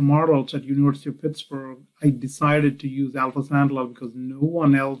cancer models at University of Pittsburgh, I decided to use alpha santalol because no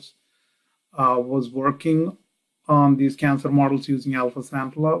one else was working on these cancer models using alpha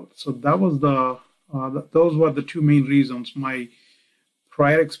santalol. So that was those were the two main reasons: my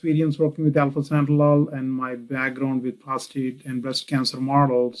prior experience working with alpha santalol and my background with prostate and breast cancer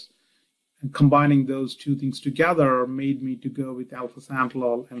models. And combining those two things together made me to go with alpha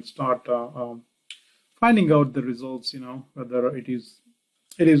santalol and start finding out the results, whether it is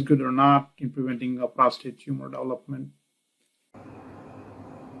good or not in preventing a prostate tumor development.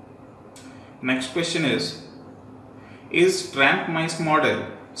 Next question is tramp mice model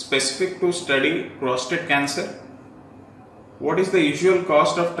specific to study prostate cancer? What is the usual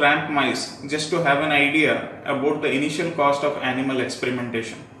cost of tramp mice, just to have an idea about the initial cost of animal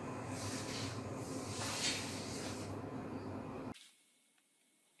experimentation?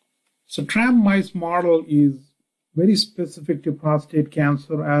 So tramp mice model is very specific to prostate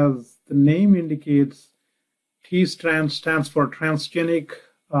cancer. As the name indicates, T stands for transgenic,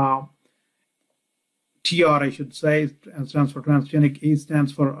 TR I should say, stands for transgenic, A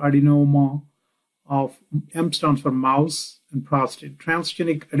stands for adenoma of, M stands for mouse and prostate.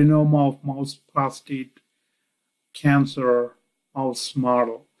 Transgenic adenoma of mouse prostate cancer mouse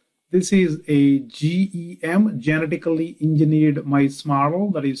model. This is a GEM, genetically engineered mice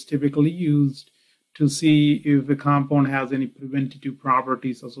model, that is typically used to see if a compound has any preventative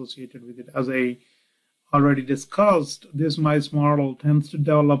properties associated with it. As I already discussed, this mice model tends to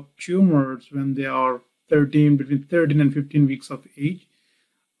develop tumors when they are between 13 and 15 weeks of age.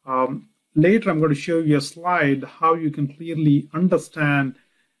 Later, I'm going to show you a slide how you can clearly understand,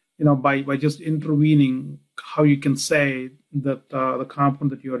 by just intervening, how you can say that the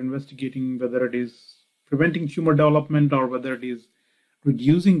compound that you are investigating, whether it is preventing tumor development or whether it is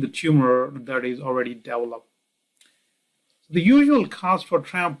reducing the tumor that is already developed. The usual cost for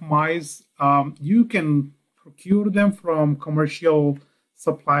tramp mice, you can procure them from commercial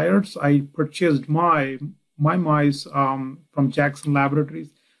suppliers. I purchased my mice from Jackson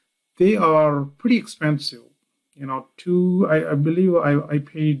Laboratories. They are pretty expensive. I believe I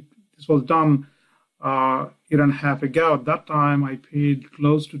paid, this was done a year and a half ago. At that time, I paid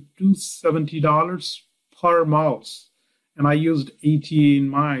close to $270 per mouse, and I used 18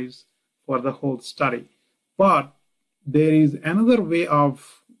 mice for the whole study. But there is another way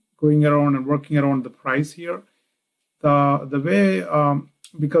of going around and working around the price here. The way,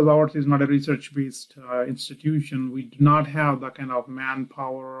 because ours is not a research-based institution, we do not have the kind of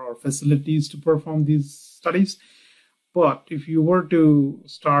manpower or facilities to perform these studies. But if you were to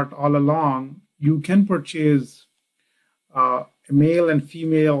start all along, you can purchase a male and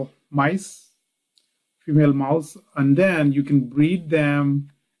female mouse, and then you can breed them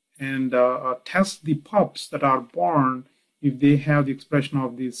and test the pups that are born if they have the expression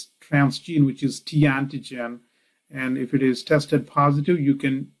of this transgene, which is T antigen. And if it is tested positive, you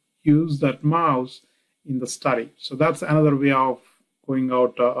can use that mouse in the study. So that's another way of going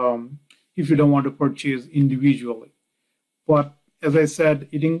out if you don't want to purchase individually. But as I said,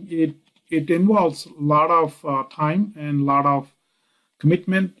 it involves a lot of time and a lot of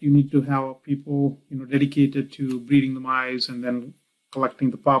commitment. You need to have people dedicated to breeding the mice and then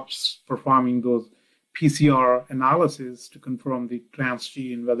collecting the pups, performing those PCR analysis to confirm the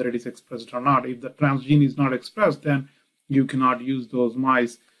transgene, whether it is expressed or not. If the transgene is not expressed, then you cannot use those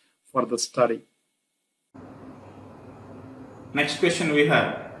mice for the study. Next question we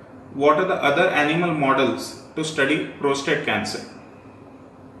have: what are the other animal models to study prostate cancer?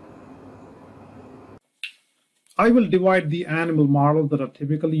 I will divide the animal models that are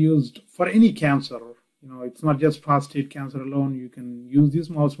typically used for any cancer. It's not just prostate cancer alone. You can use these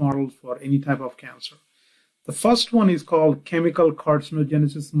mouse models for any type of cancer. The first one is called chemical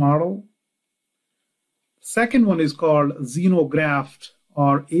carcinogenesis model. The second one is called xenograft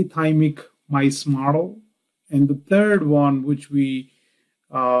or athymic mice model. And the third one, which we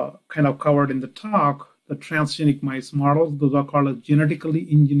kind of covered in the talk, the transgenic mice models. Those are called genetically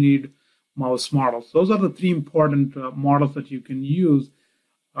engineered mouse models. Those are the three important models that you can use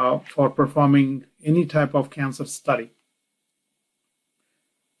for performing any type of cancer study.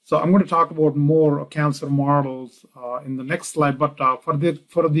 So I'm going to talk about more cancer models in the next slide, but for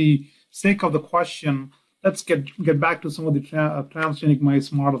the sake of the question, let's get back to some of the transgenic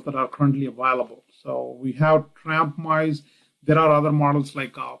mice models that are currently available. So we have tramp mice. There are other models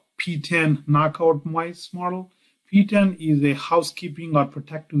like a P10 knockout mice model. P10 is a housekeeping or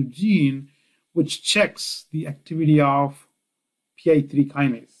protective gene which checks the activity of PI3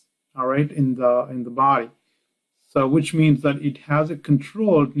 kinase, all right, in the body. So which means that it has a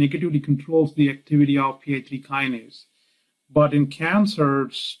control, negatively controls the activity of PI3 kinase. But in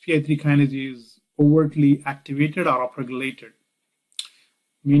cancers, PI3 kinase is overtly activated or upregulated,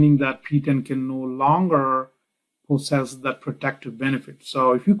 meaning that P10 can no longer possess that protective benefit.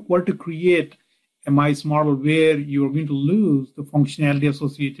 So if you were to create a mice model where you're going to lose the functionality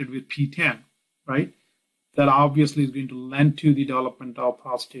associated with P10, right, that obviously is going to lend to the development of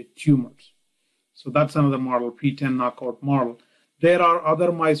prostate tumors. So that's another model, P10 knockout model. There are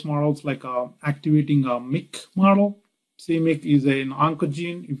other mice models like activating a MYC model. c-MYC is an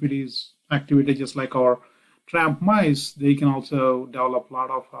oncogene. If it is activated just like our tramp mice, they can also develop a lot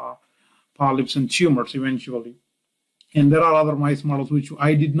of polyps and tumors eventually. And there are other mice models which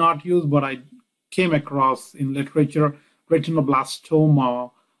I did not use, but I came across in literature,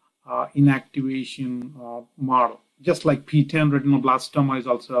 retinoblastoma inactivation model. Just like P10, retinoblastoma is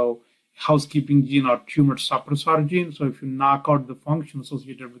also housekeeping gene or tumor suppressor gene. So if you knock out the function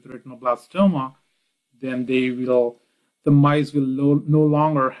associated with retinoblastoma, then the mice will no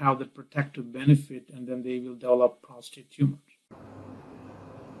longer have that protective benefit, and then they will develop prostate tumors.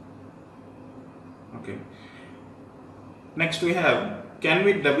 Okay. Next we have, can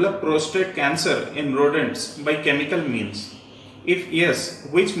we develop prostate cancer in rodents by chemical means? If yes,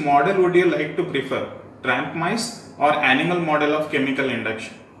 which model would you like to prefer, tramp mice or animal model of chemical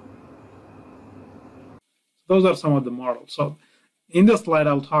induction? Those are some of the models. So in this slide,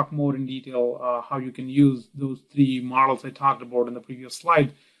 I'll talk more in detail how you can use those three models I talked about in the previous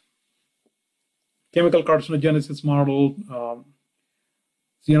slide. Chemical carcinogenesis model,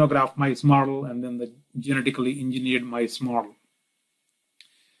 xenograft mice model, and then the genetically engineered mice model.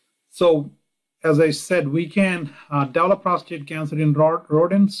 So as I said, we can develop prostate cancer in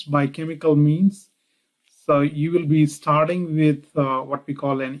rodents by chemical means. So you will be starting with what we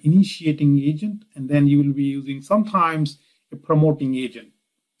call an initiating agent, and then you will be using sometimes a promoting agent.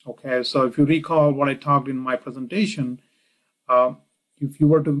 Okay, so if you recall what I talked in my presentation, if you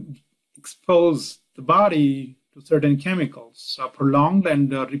were to expose the body to certain chemicals, prolonged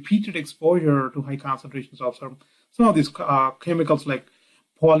and repeated exposure to high concentrations of some of these chemicals like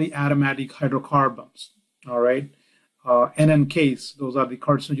polyaromatic hydrocarbons, all right, NNKs, those are the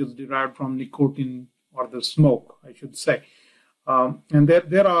carcinogens derived from nicotine or the smoke, I should say. And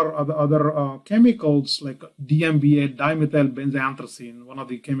there are other chemicals like DMBA, dimethyl benzanthracene, one of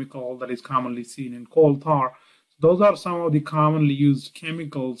the chemicals that is commonly seen in coal tar. Those are some of the commonly used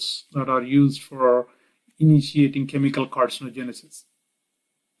chemicals that are used for initiating chemical carcinogenesis.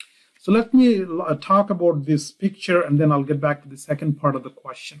 So let me talk about this picture, and then I'll get back to the second part of the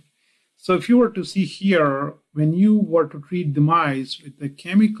question. So if you were to see here, when you were to treat the mice with the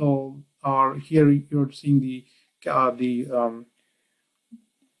chemical, or here you're seeing the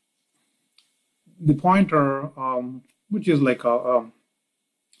pointer, which is like an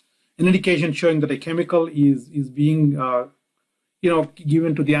indication showing that a chemical is being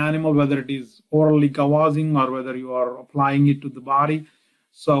given to the animal, whether it is orally gaussing or whether you are applying it to the body.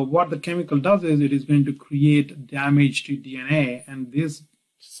 So what the chemical does is it is going to create damage to DNA, and this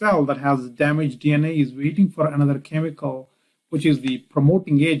cell that has damaged DNA is waiting for another chemical, which is the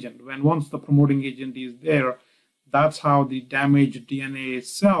promoting agent. Once the promoting agent is there, that's how the damaged DNA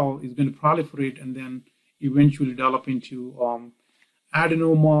cell is going to proliferate and then eventually develop into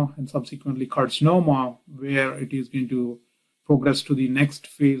adenoma and subsequently carcinoma, where it is going to progress to the next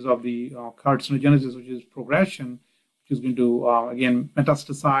phase of the carcinogenesis, which is progression, which is going to, again,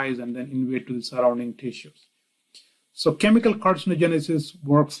 metastasize and then invade to the surrounding tissues. So chemical carcinogenesis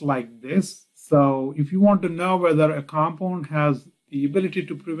works like this. So if you want to know whether a compound has the ability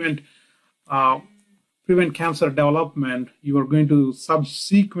to prevent cancer development, you are going to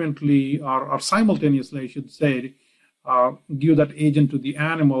subsequently or simultaneously, I should say, give that agent to the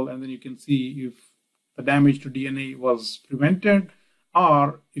animal, and then you can see if the damage to DNA was prevented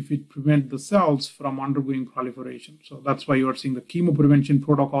or if it prevents the cells from undergoing proliferation. So that's why you are seeing the chemoprevention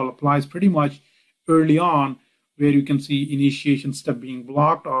protocol applies pretty much early on, where you can see initiation step being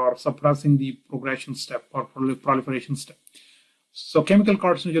blocked or suppressing the progression step or proliferation step. So chemical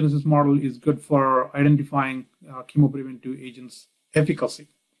carcinogenesis model is good for identifying chemopreventive agents' efficacy.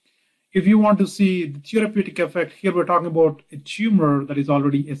 If you want to see the therapeutic effect, here we're talking about a tumor that is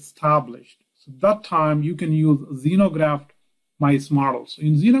already established. So that time you can use xenograft mice models. So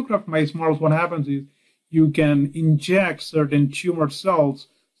in xenograft mice models, what happens is you can inject certain tumor cells.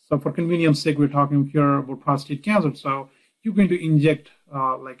 So for convenience sake, we're talking here about prostate cancer. So you're going to inject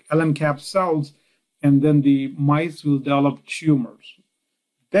like LNCAP cells, and then the mice will develop tumors.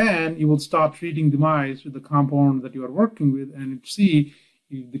 Then you will start treating the mice with the compound that you are working with and see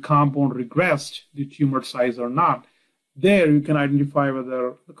if the compound regressed the tumor size or not. There you can identify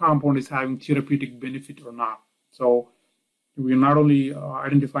whether the compound is having therapeutic benefit or not. So we're not only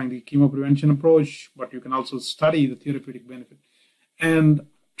identifying the chemoprevention approach, but you can also study the therapeutic benefit. And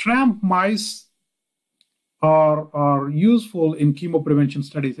TRAMP mice are useful in chemoprevention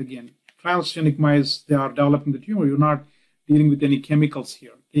studies. Again, transgenic mice, they are developing the tumor. You're not dealing with any chemicals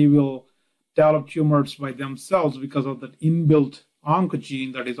here. They will develop tumors by themselves because of that inbuilt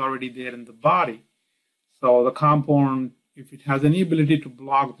oncogene that is already there in the body. So the compound, if it has any ability to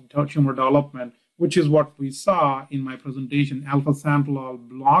block the tumor development, which is what we saw in my presentation, alpha santalol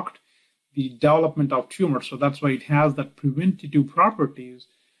blocked the development of tumors. So that's why it has that preventative properties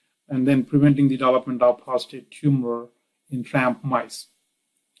and then preventing the development of prostate tumor in TRAMP mice.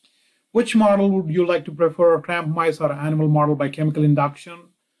 Which model would you like to prefer, TRAMP mice or animal model by chemical induction?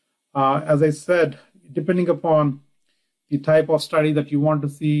 As I said, depending upon the type of study that you want to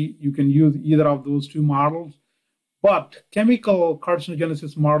see, you can use either of those two models. But chemical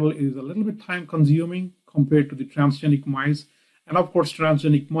carcinogenesis model is a little bit time consuming compared to the transgenic mice. And of course,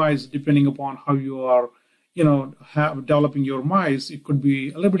 transgenic mice, depending upon how you are, developing your mice, it could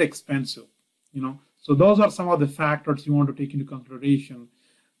be a little bit expensive, So those are some of the factors you want to take into consideration: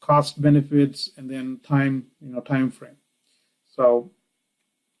 cost, benefits, and then time, time frame. So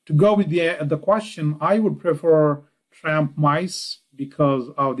to go with the question, I would prefer TRAMP mice because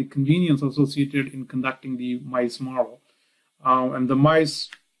of the convenience associated in conducting the mice model. And the mice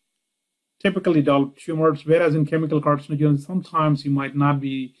typically develop tumors, whereas in chemical carcinogenesis, sometimes you might not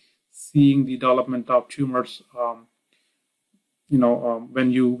be seeing the development of tumors,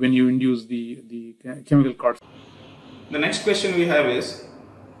 when you induce the chemical carcinogenesis. The next question we have is,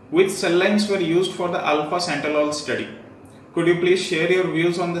 which cell lines were used for the alpha santalol study? Could you please share your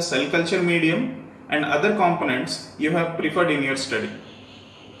views on the cell culture medium and other components you have preferred in your study?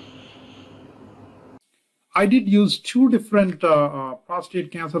 I did use two different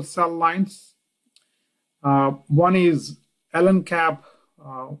prostate cancer cell lines. One is LNCAP,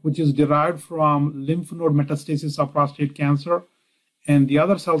 which is derived from lymph node metastasis of prostate cancer. And the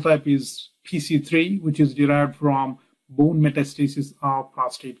other cell type is PC3, which is derived from bone metastasis of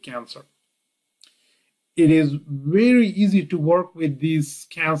prostate cancer. It is very easy to work with these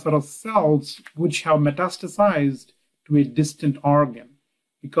cancerous cells which have metastasized to a distant organ,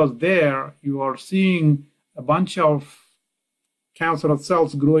 because there you are seeing a bunch of cancerous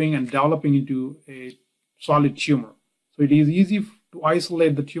cells growing and developing into a solid tumor. So it is easy to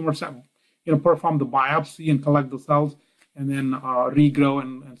isolate the tumor cell, perform the biopsy and collect the cells, and then regrow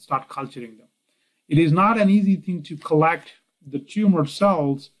and start culturing them. It is not an easy thing to collect the tumor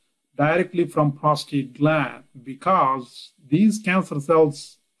cells directly from prostate gland, because these cancer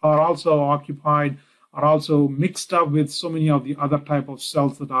cells are also mixed up with so many of the other type of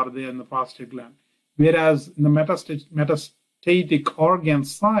cells that are there in the prostate gland. Whereas in the metastatic organ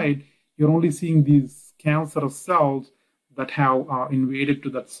side, you're only seeing these cancerous cells that have invaded to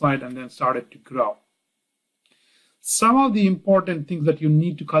that site and then started to grow. Some of the important things that you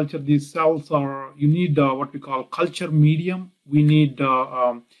need to culture these cells are, you need what we call culture medium. We need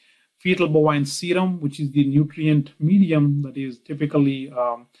fetal bovine serum, which is the nutrient medium that is typically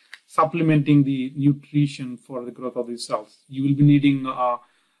supplementing the nutrition for the growth of these cells. You will be needing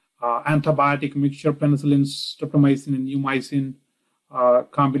antibiotic mixture, penicillin, streptomycin, and neomycin,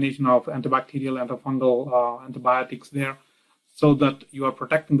 combination of antibacterial, antifungal antibiotics there, so that you are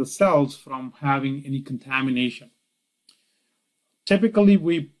protecting the cells from having any contamination. Typically,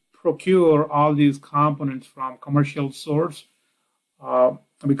 we procure all these components from commercial source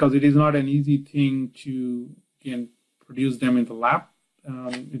because it is not an easy thing to, again, produce them in the lab.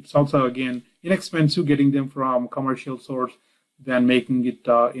 It's also, again, inexpensive getting them from commercial source than making it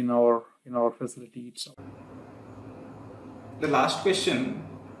in our facility itself. The last question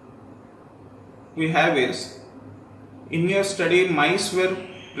we have is, in your study, mice were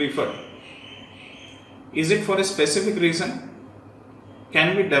preferred. Is it for a specific reason?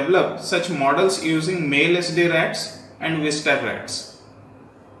 Can we develop such models using male SD rats and Wistar rats?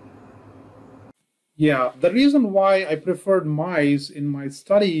 Yeah, the reason why I preferred mice in my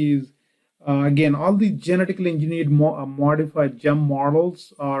study is, again, all the genetically engineered modified GEM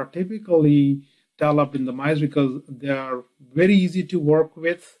models are typically developed in the mice because they are very easy to work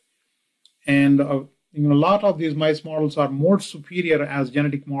with. And a lot of these mice models are more superior as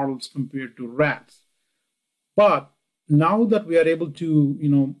genetic models compared to rats. But now that we are able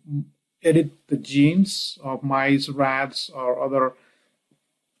to, edit the genes of mice, rats, or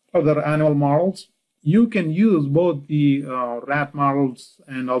other animal models, you can use both the rat models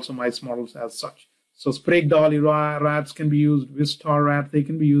and also mice models as such. So Sprague Dawley rats can be used, Wistar rats, they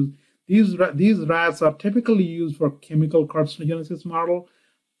can be used. These rats are typically used for chemical carcinogenesis model,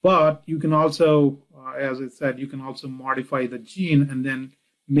 but you can also, as I said, you can also modify the gene and then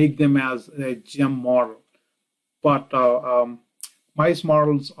make them as a gem model. But mice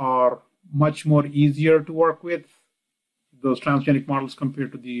models are much more easier to work with, those transgenic models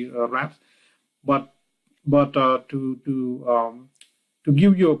compared to the rats. But to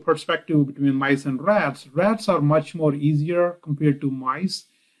give you a perspective between mice and rats, rats are much more easier compared to mice,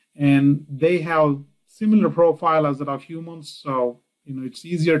 and they have similar profile as that of humans. So it's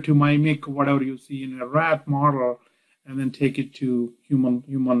easier to mimic whatever you see in a rat model and then take it to human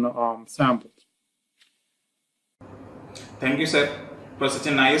samples. Thank you, sir, for such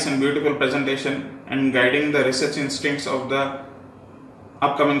a nice and beautiful presentation and guiding the research instincts of the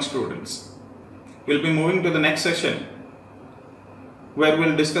upcoming students. We'll be moving to the next session, where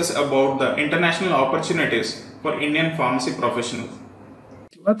we'll discuss about the international opportunities for Indian pharmacy professionals.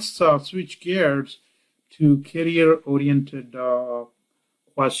 Let's switch gears to career-oriented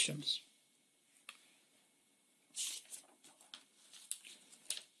questions.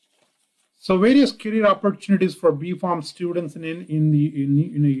 So various career opportunities for B.Pharm students in the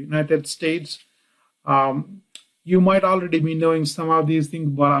United States. You might already be knowing some of these things,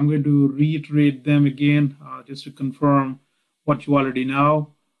 but I'm going to reiterate them again just to confirm what you already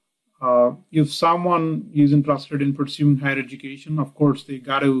know. If someone is interested in pursuing higher education, of course, they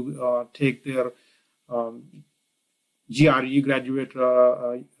got to take their GRE, graduate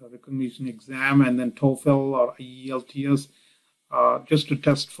recognition exam, and then TOEFL or IELTS, just to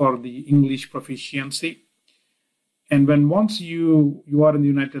test for the English proficiency. And once you are in the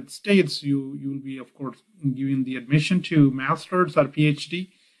United States, you will be, of course, given the admission to master's or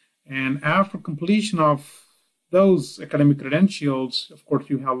PhD. And after completion of those academic credentials, of course,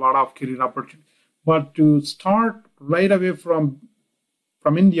 you have a lot of career opportunities. But to start right away from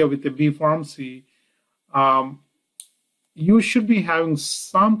India with a B Pharmacy, you should be having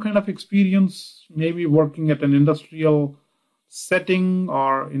some kind of experience, maybe working at an industrial setting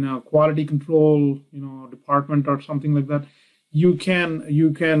or in a quality control, department or something like that. You can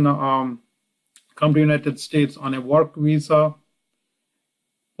come to United States on a work visa.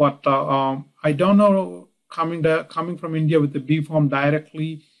 But I don't know, coming from India with the B.Pharm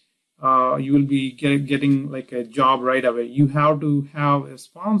directly, you will be getting like a job right away. You have to have a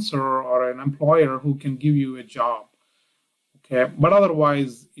sponsor or an employer who can give you a job. Okay, but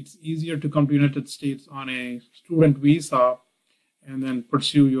otherwise, it's easier to come to United States on a student visa and then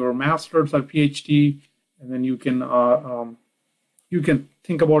pursue your master's or PhD, and then you can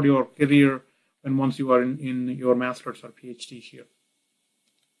think about your career once you are in your master's or PhD here.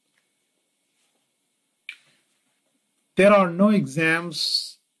 There are no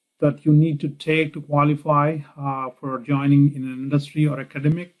exams that you need to take to qualify for joining in an industry or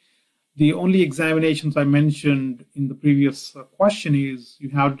academic. The only examinations I mentioned in the previous question is you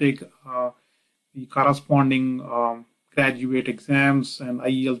have to take the corresponding graduate exams and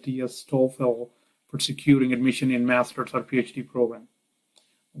IELTS, TOEFL for securing admission in master's or PhD program.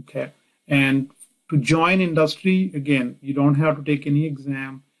 Okay, and to join industry, again, you don't have to take any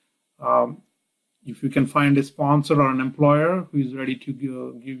exam. If you can find a sponsor or an employer who is ready to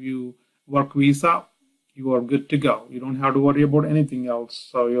give you work visa, you are good to go. You don't have to worry about anything else.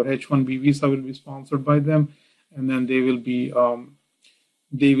 So your H-1B visa will be sponsored by them, and then they will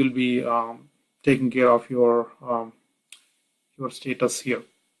be taking care of your status here.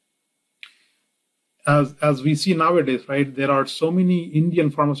 As we see nowadays, right, there are so many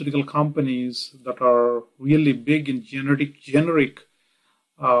Indian pharmaceutical companies that are really big in generic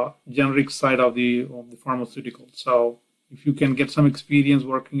side of the pharmaceutical. So if you can get some experience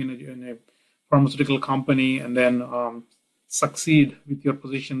working in a pharmaceutical company and then succeed with your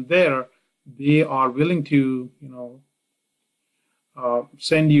position there, they are willing to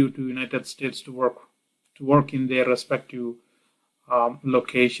send you to United States to work in their respective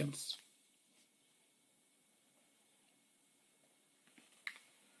locations.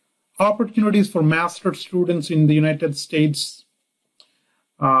 Opportunities for master's students in the United States,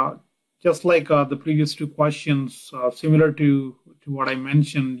 just like the previous two questions, similar to what I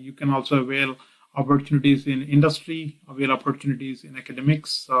mentioned, you can also avail opportunities in industry, avail opportunities in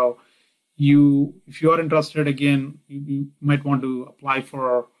academics. So if you are interested, again, you might want to apply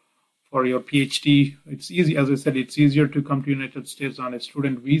for your PhD. It's easy, as I said, it's easier to come to United States on a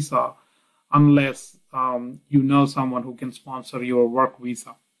student visa, unless you know someone who can sponsor your work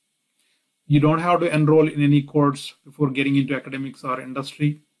visa. You don't have to enroll in any course before getting into academics or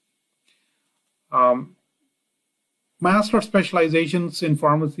industry. Master specializations in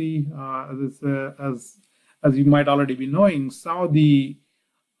pharmacy, as you might already be knowing, some of the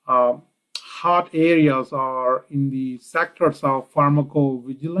hot areas are in the sectors of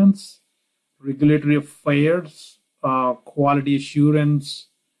pharmacovigilance, regulatory affairs, quality assurance,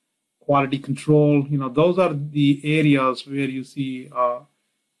 quality control. Those are the areas where you see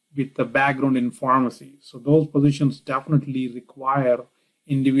with the background in pharmacy. So those positions definitely require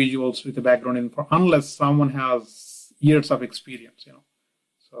individuals with a background in, unless someone has years of experience.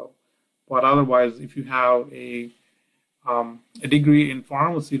 So, but otherwise, if you have a degree in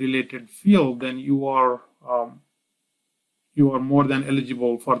pharmacy related field, then you are more than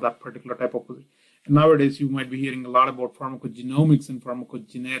eligible for that particular type of position. And nowadays, you might be hearing a lot about pharmacogenomics and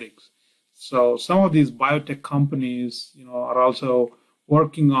pharmacogenetics. So some of these biotech companies, are also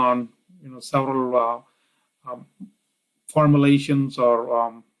working on, several formulations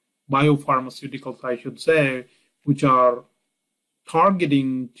or biopharmaceuticals, I should say, which are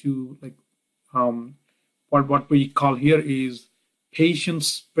targeting to what we call here is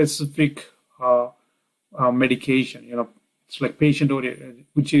patient-specific medication. It's like patient-oriented,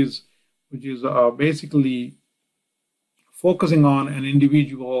 which is basically focusing on an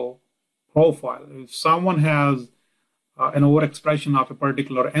individual profile. If someone has an overexpression of a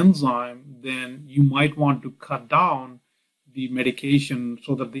particular enzyme, then you might want to cut down the medication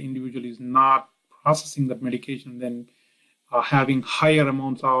so that the individual is not processing that medication, then having higher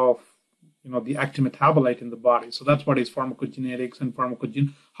amounts of the active metabolite in the body. So that's what is pharmacogenetics and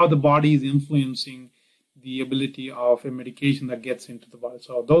how the body is influencing the ability of a medication that gets into the body.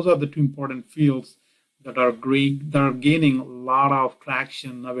 So those are the two important fields that are gaining a lot of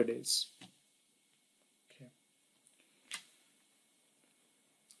traction nowadays. Okay.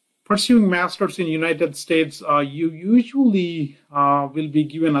 Pursuing masters in United States, you usually will be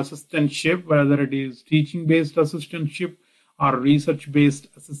given assistantship, whether it is teaching-based assistantship or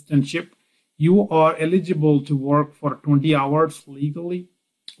research-based assistantship. You are eligible to work for 20 hours legally,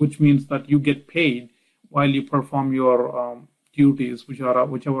 which means that you get paid while you perform your duties,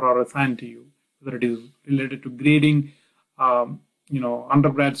 whichever are assigned to you, whether it is related to grading,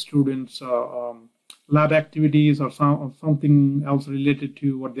 undergrad students, lab activities, or something else related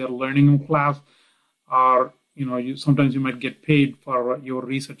to what they are learning in class, or sometimes you might get paid for your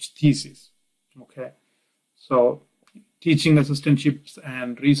research thesis. Okay, so teaching assistantships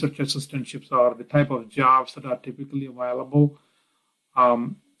and research assistantships are the type of jobs that are typically available.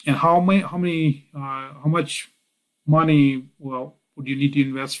 And how much money would you need to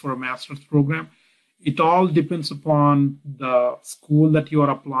invest for a master's program? It all depends upon the school that you are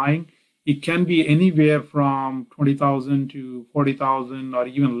applying. It can be anywhere from $20,000 to $40,000 or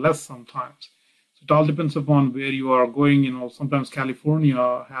even less sometimes. So it all depends upon where you are going. Sometimes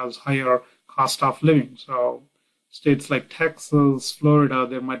California has higher cost of living. So states like Texas, Florida,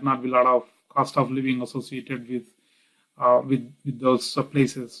 there might not be a lot of cost of living associated with those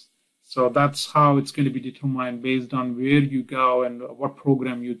places. So that's how it's going to be determined based on where you go and what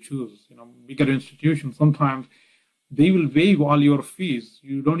program you choose. Bigger institutions, sometimes they will waive all your fees.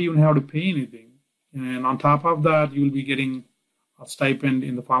 You don't even have to pay anything. And on top of that, you will be getting a stipend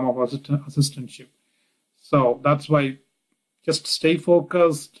in the form of assistantship. So that's why just stay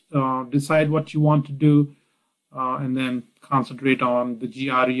focused, decide what you want to do, and then concentrate on the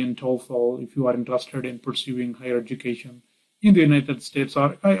GRE and TOEFL if you are interested in pursuing higher education in the United States,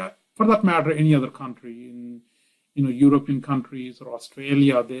 or for that matter, any other country. In European countries or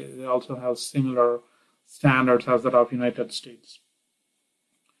Australia, they also have similar standards as that of United States.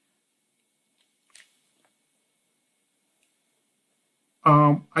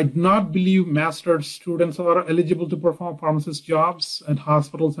 I do not believe master's students are eligible to perform pharmacist jobs at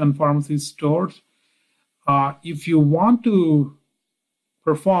hospitals and pharmacy stores. If you want to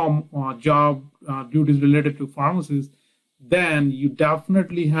perform job duties related to pharmacies, then you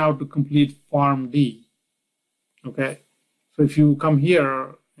definitely have to complete Form D. Okay, so if you come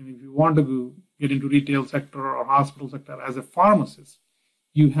here and if you want to get into retail sector or hospital sector as a pharmacist,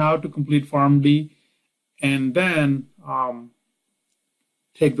 you have to complete Form D and then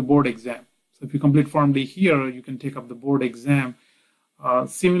take the board exam. So if you complete Form D here, you can take up the board exam.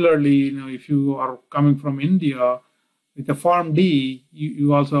 Similarly, if you are coming from India, with the Form D,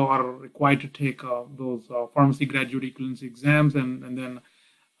 you also are required to take those pharmacy graduate equivalency exams and then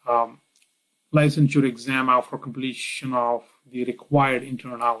licensure exam after completion of the required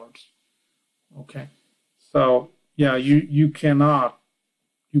intern hours. Okay, so yeah, you cannot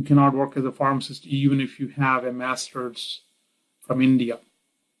you cannot work as a pharmacist even if you have a master's from India.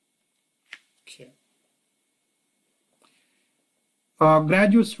 Okay.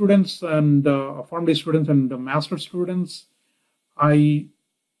 Graduate students and pharmacy students and master students, I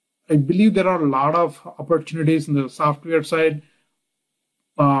believe there are a lot of opportunities in the software side.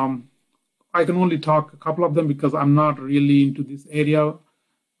 I can only talk a couple of them because I'm not really into this area.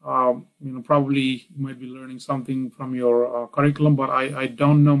 Probably you might be learning something from your curriculum, but I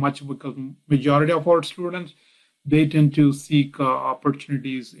don't know much because majority of our students, they tend to seek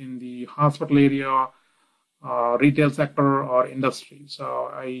opportunities in the hospital area, retail sector, or industry.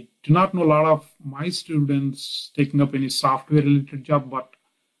 So I do not know a lot of my students taking up any software related job, but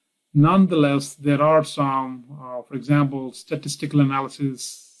nonetheless, there are some, for example, statistical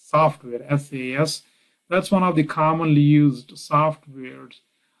analysis software, SAS. That's one of the commonly used softwares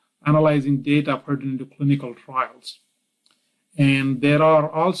analyzing data pertinent to clinical trials. And there are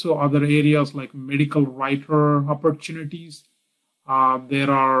also other areas like medical writer opportunities.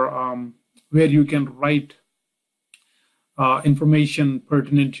 There are where you can write information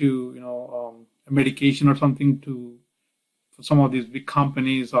pertinent to a medication or something to some of these big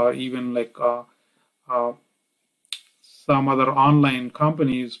companies, or even like some other online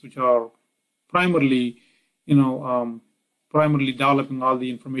companies which are primarily developing all the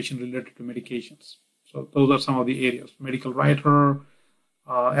information related to medications. So those are some of the areas: medical writer,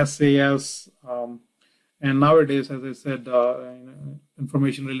 SAS, and nowadays, as I said,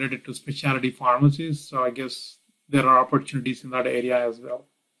 information related to specialty pharmacies. So I guess there are opportunities in that area as well.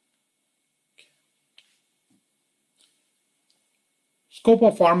 Scope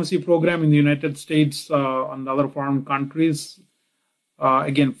of pharmacy program in the United States and other foreign countries.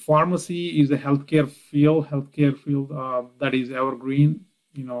 Again, pharmacy is a healthcare field that is evergreen.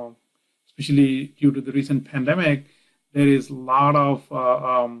 Especially due to the recent pandemic, there is a lot of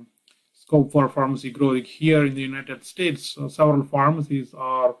scope for pharmacy growth here in the United States. Several pharmacies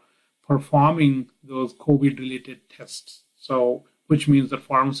are performing those COVID-related tests. So, which means that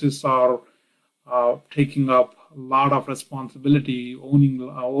pharmacists are taking up a lot of responsibility, owning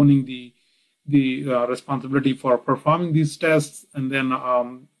the responsibility for performing these tests. And then,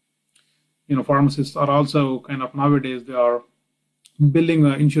 pharmacists are also kind of nowadays, they are billing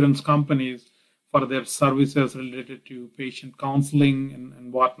insurance companies for their services related to patient counseling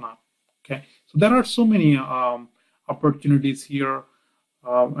and whatnot. Okay, so there are so many opportunities here.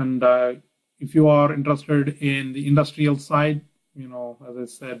 And if you are interested in the industrial side, as I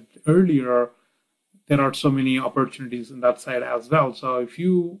said earlier, there are so many opportunities in that side as well. So if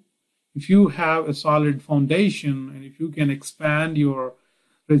you have a solid foundation, and if you can expand your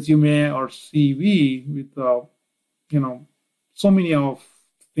resume or CV with so many of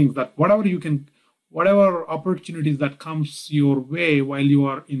things, that whatever opportunities that comes your way while you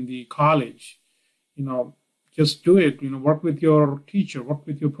are in the college, just do it. Work with your teacher, work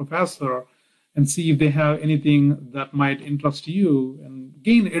with your professor, and see if they have anything that might interest you, and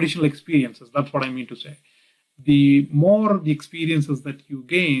gain additional experiences. That's what I mean to say. The more the experiences that you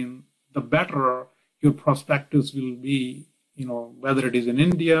gain, the better your prospectus will be, whether it is in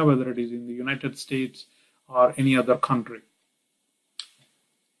India, whether it is in the United States, or any other country.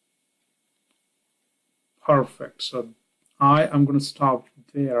 Perfect. So I am going to stop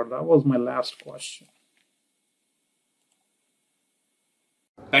there. That was my last question.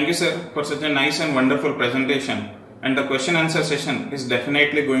 Thank you, sir, for such a nice and wonderful presentation. And the question answer session is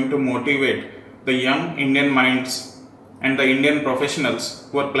definitely going to motivate the young Indian minds and the Indian professionals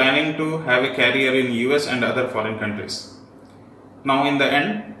who are planning to have a career in US and other foreign countries. Now, in the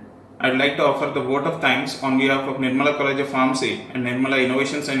end, I would like to offer the vote of thanks on behalf of Nirmala College of Pharmacy and Nirmala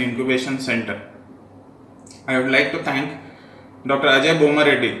Innovations and Incubation Center. I would like to thank Dr. Ajay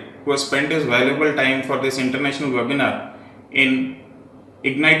Bomareddy, who has spent his valuable time for this international webinar in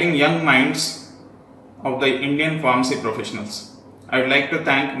igniting young minds of the Indian pharmacy professionals. I would like to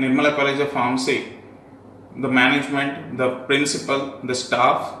thank Nirmala College of Pharmacy, the management, the principal, the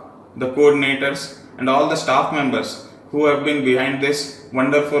staff, the coordinators, and all the staff members who have been behind this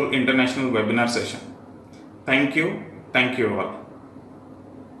wonderful international webinar session. Thank you all.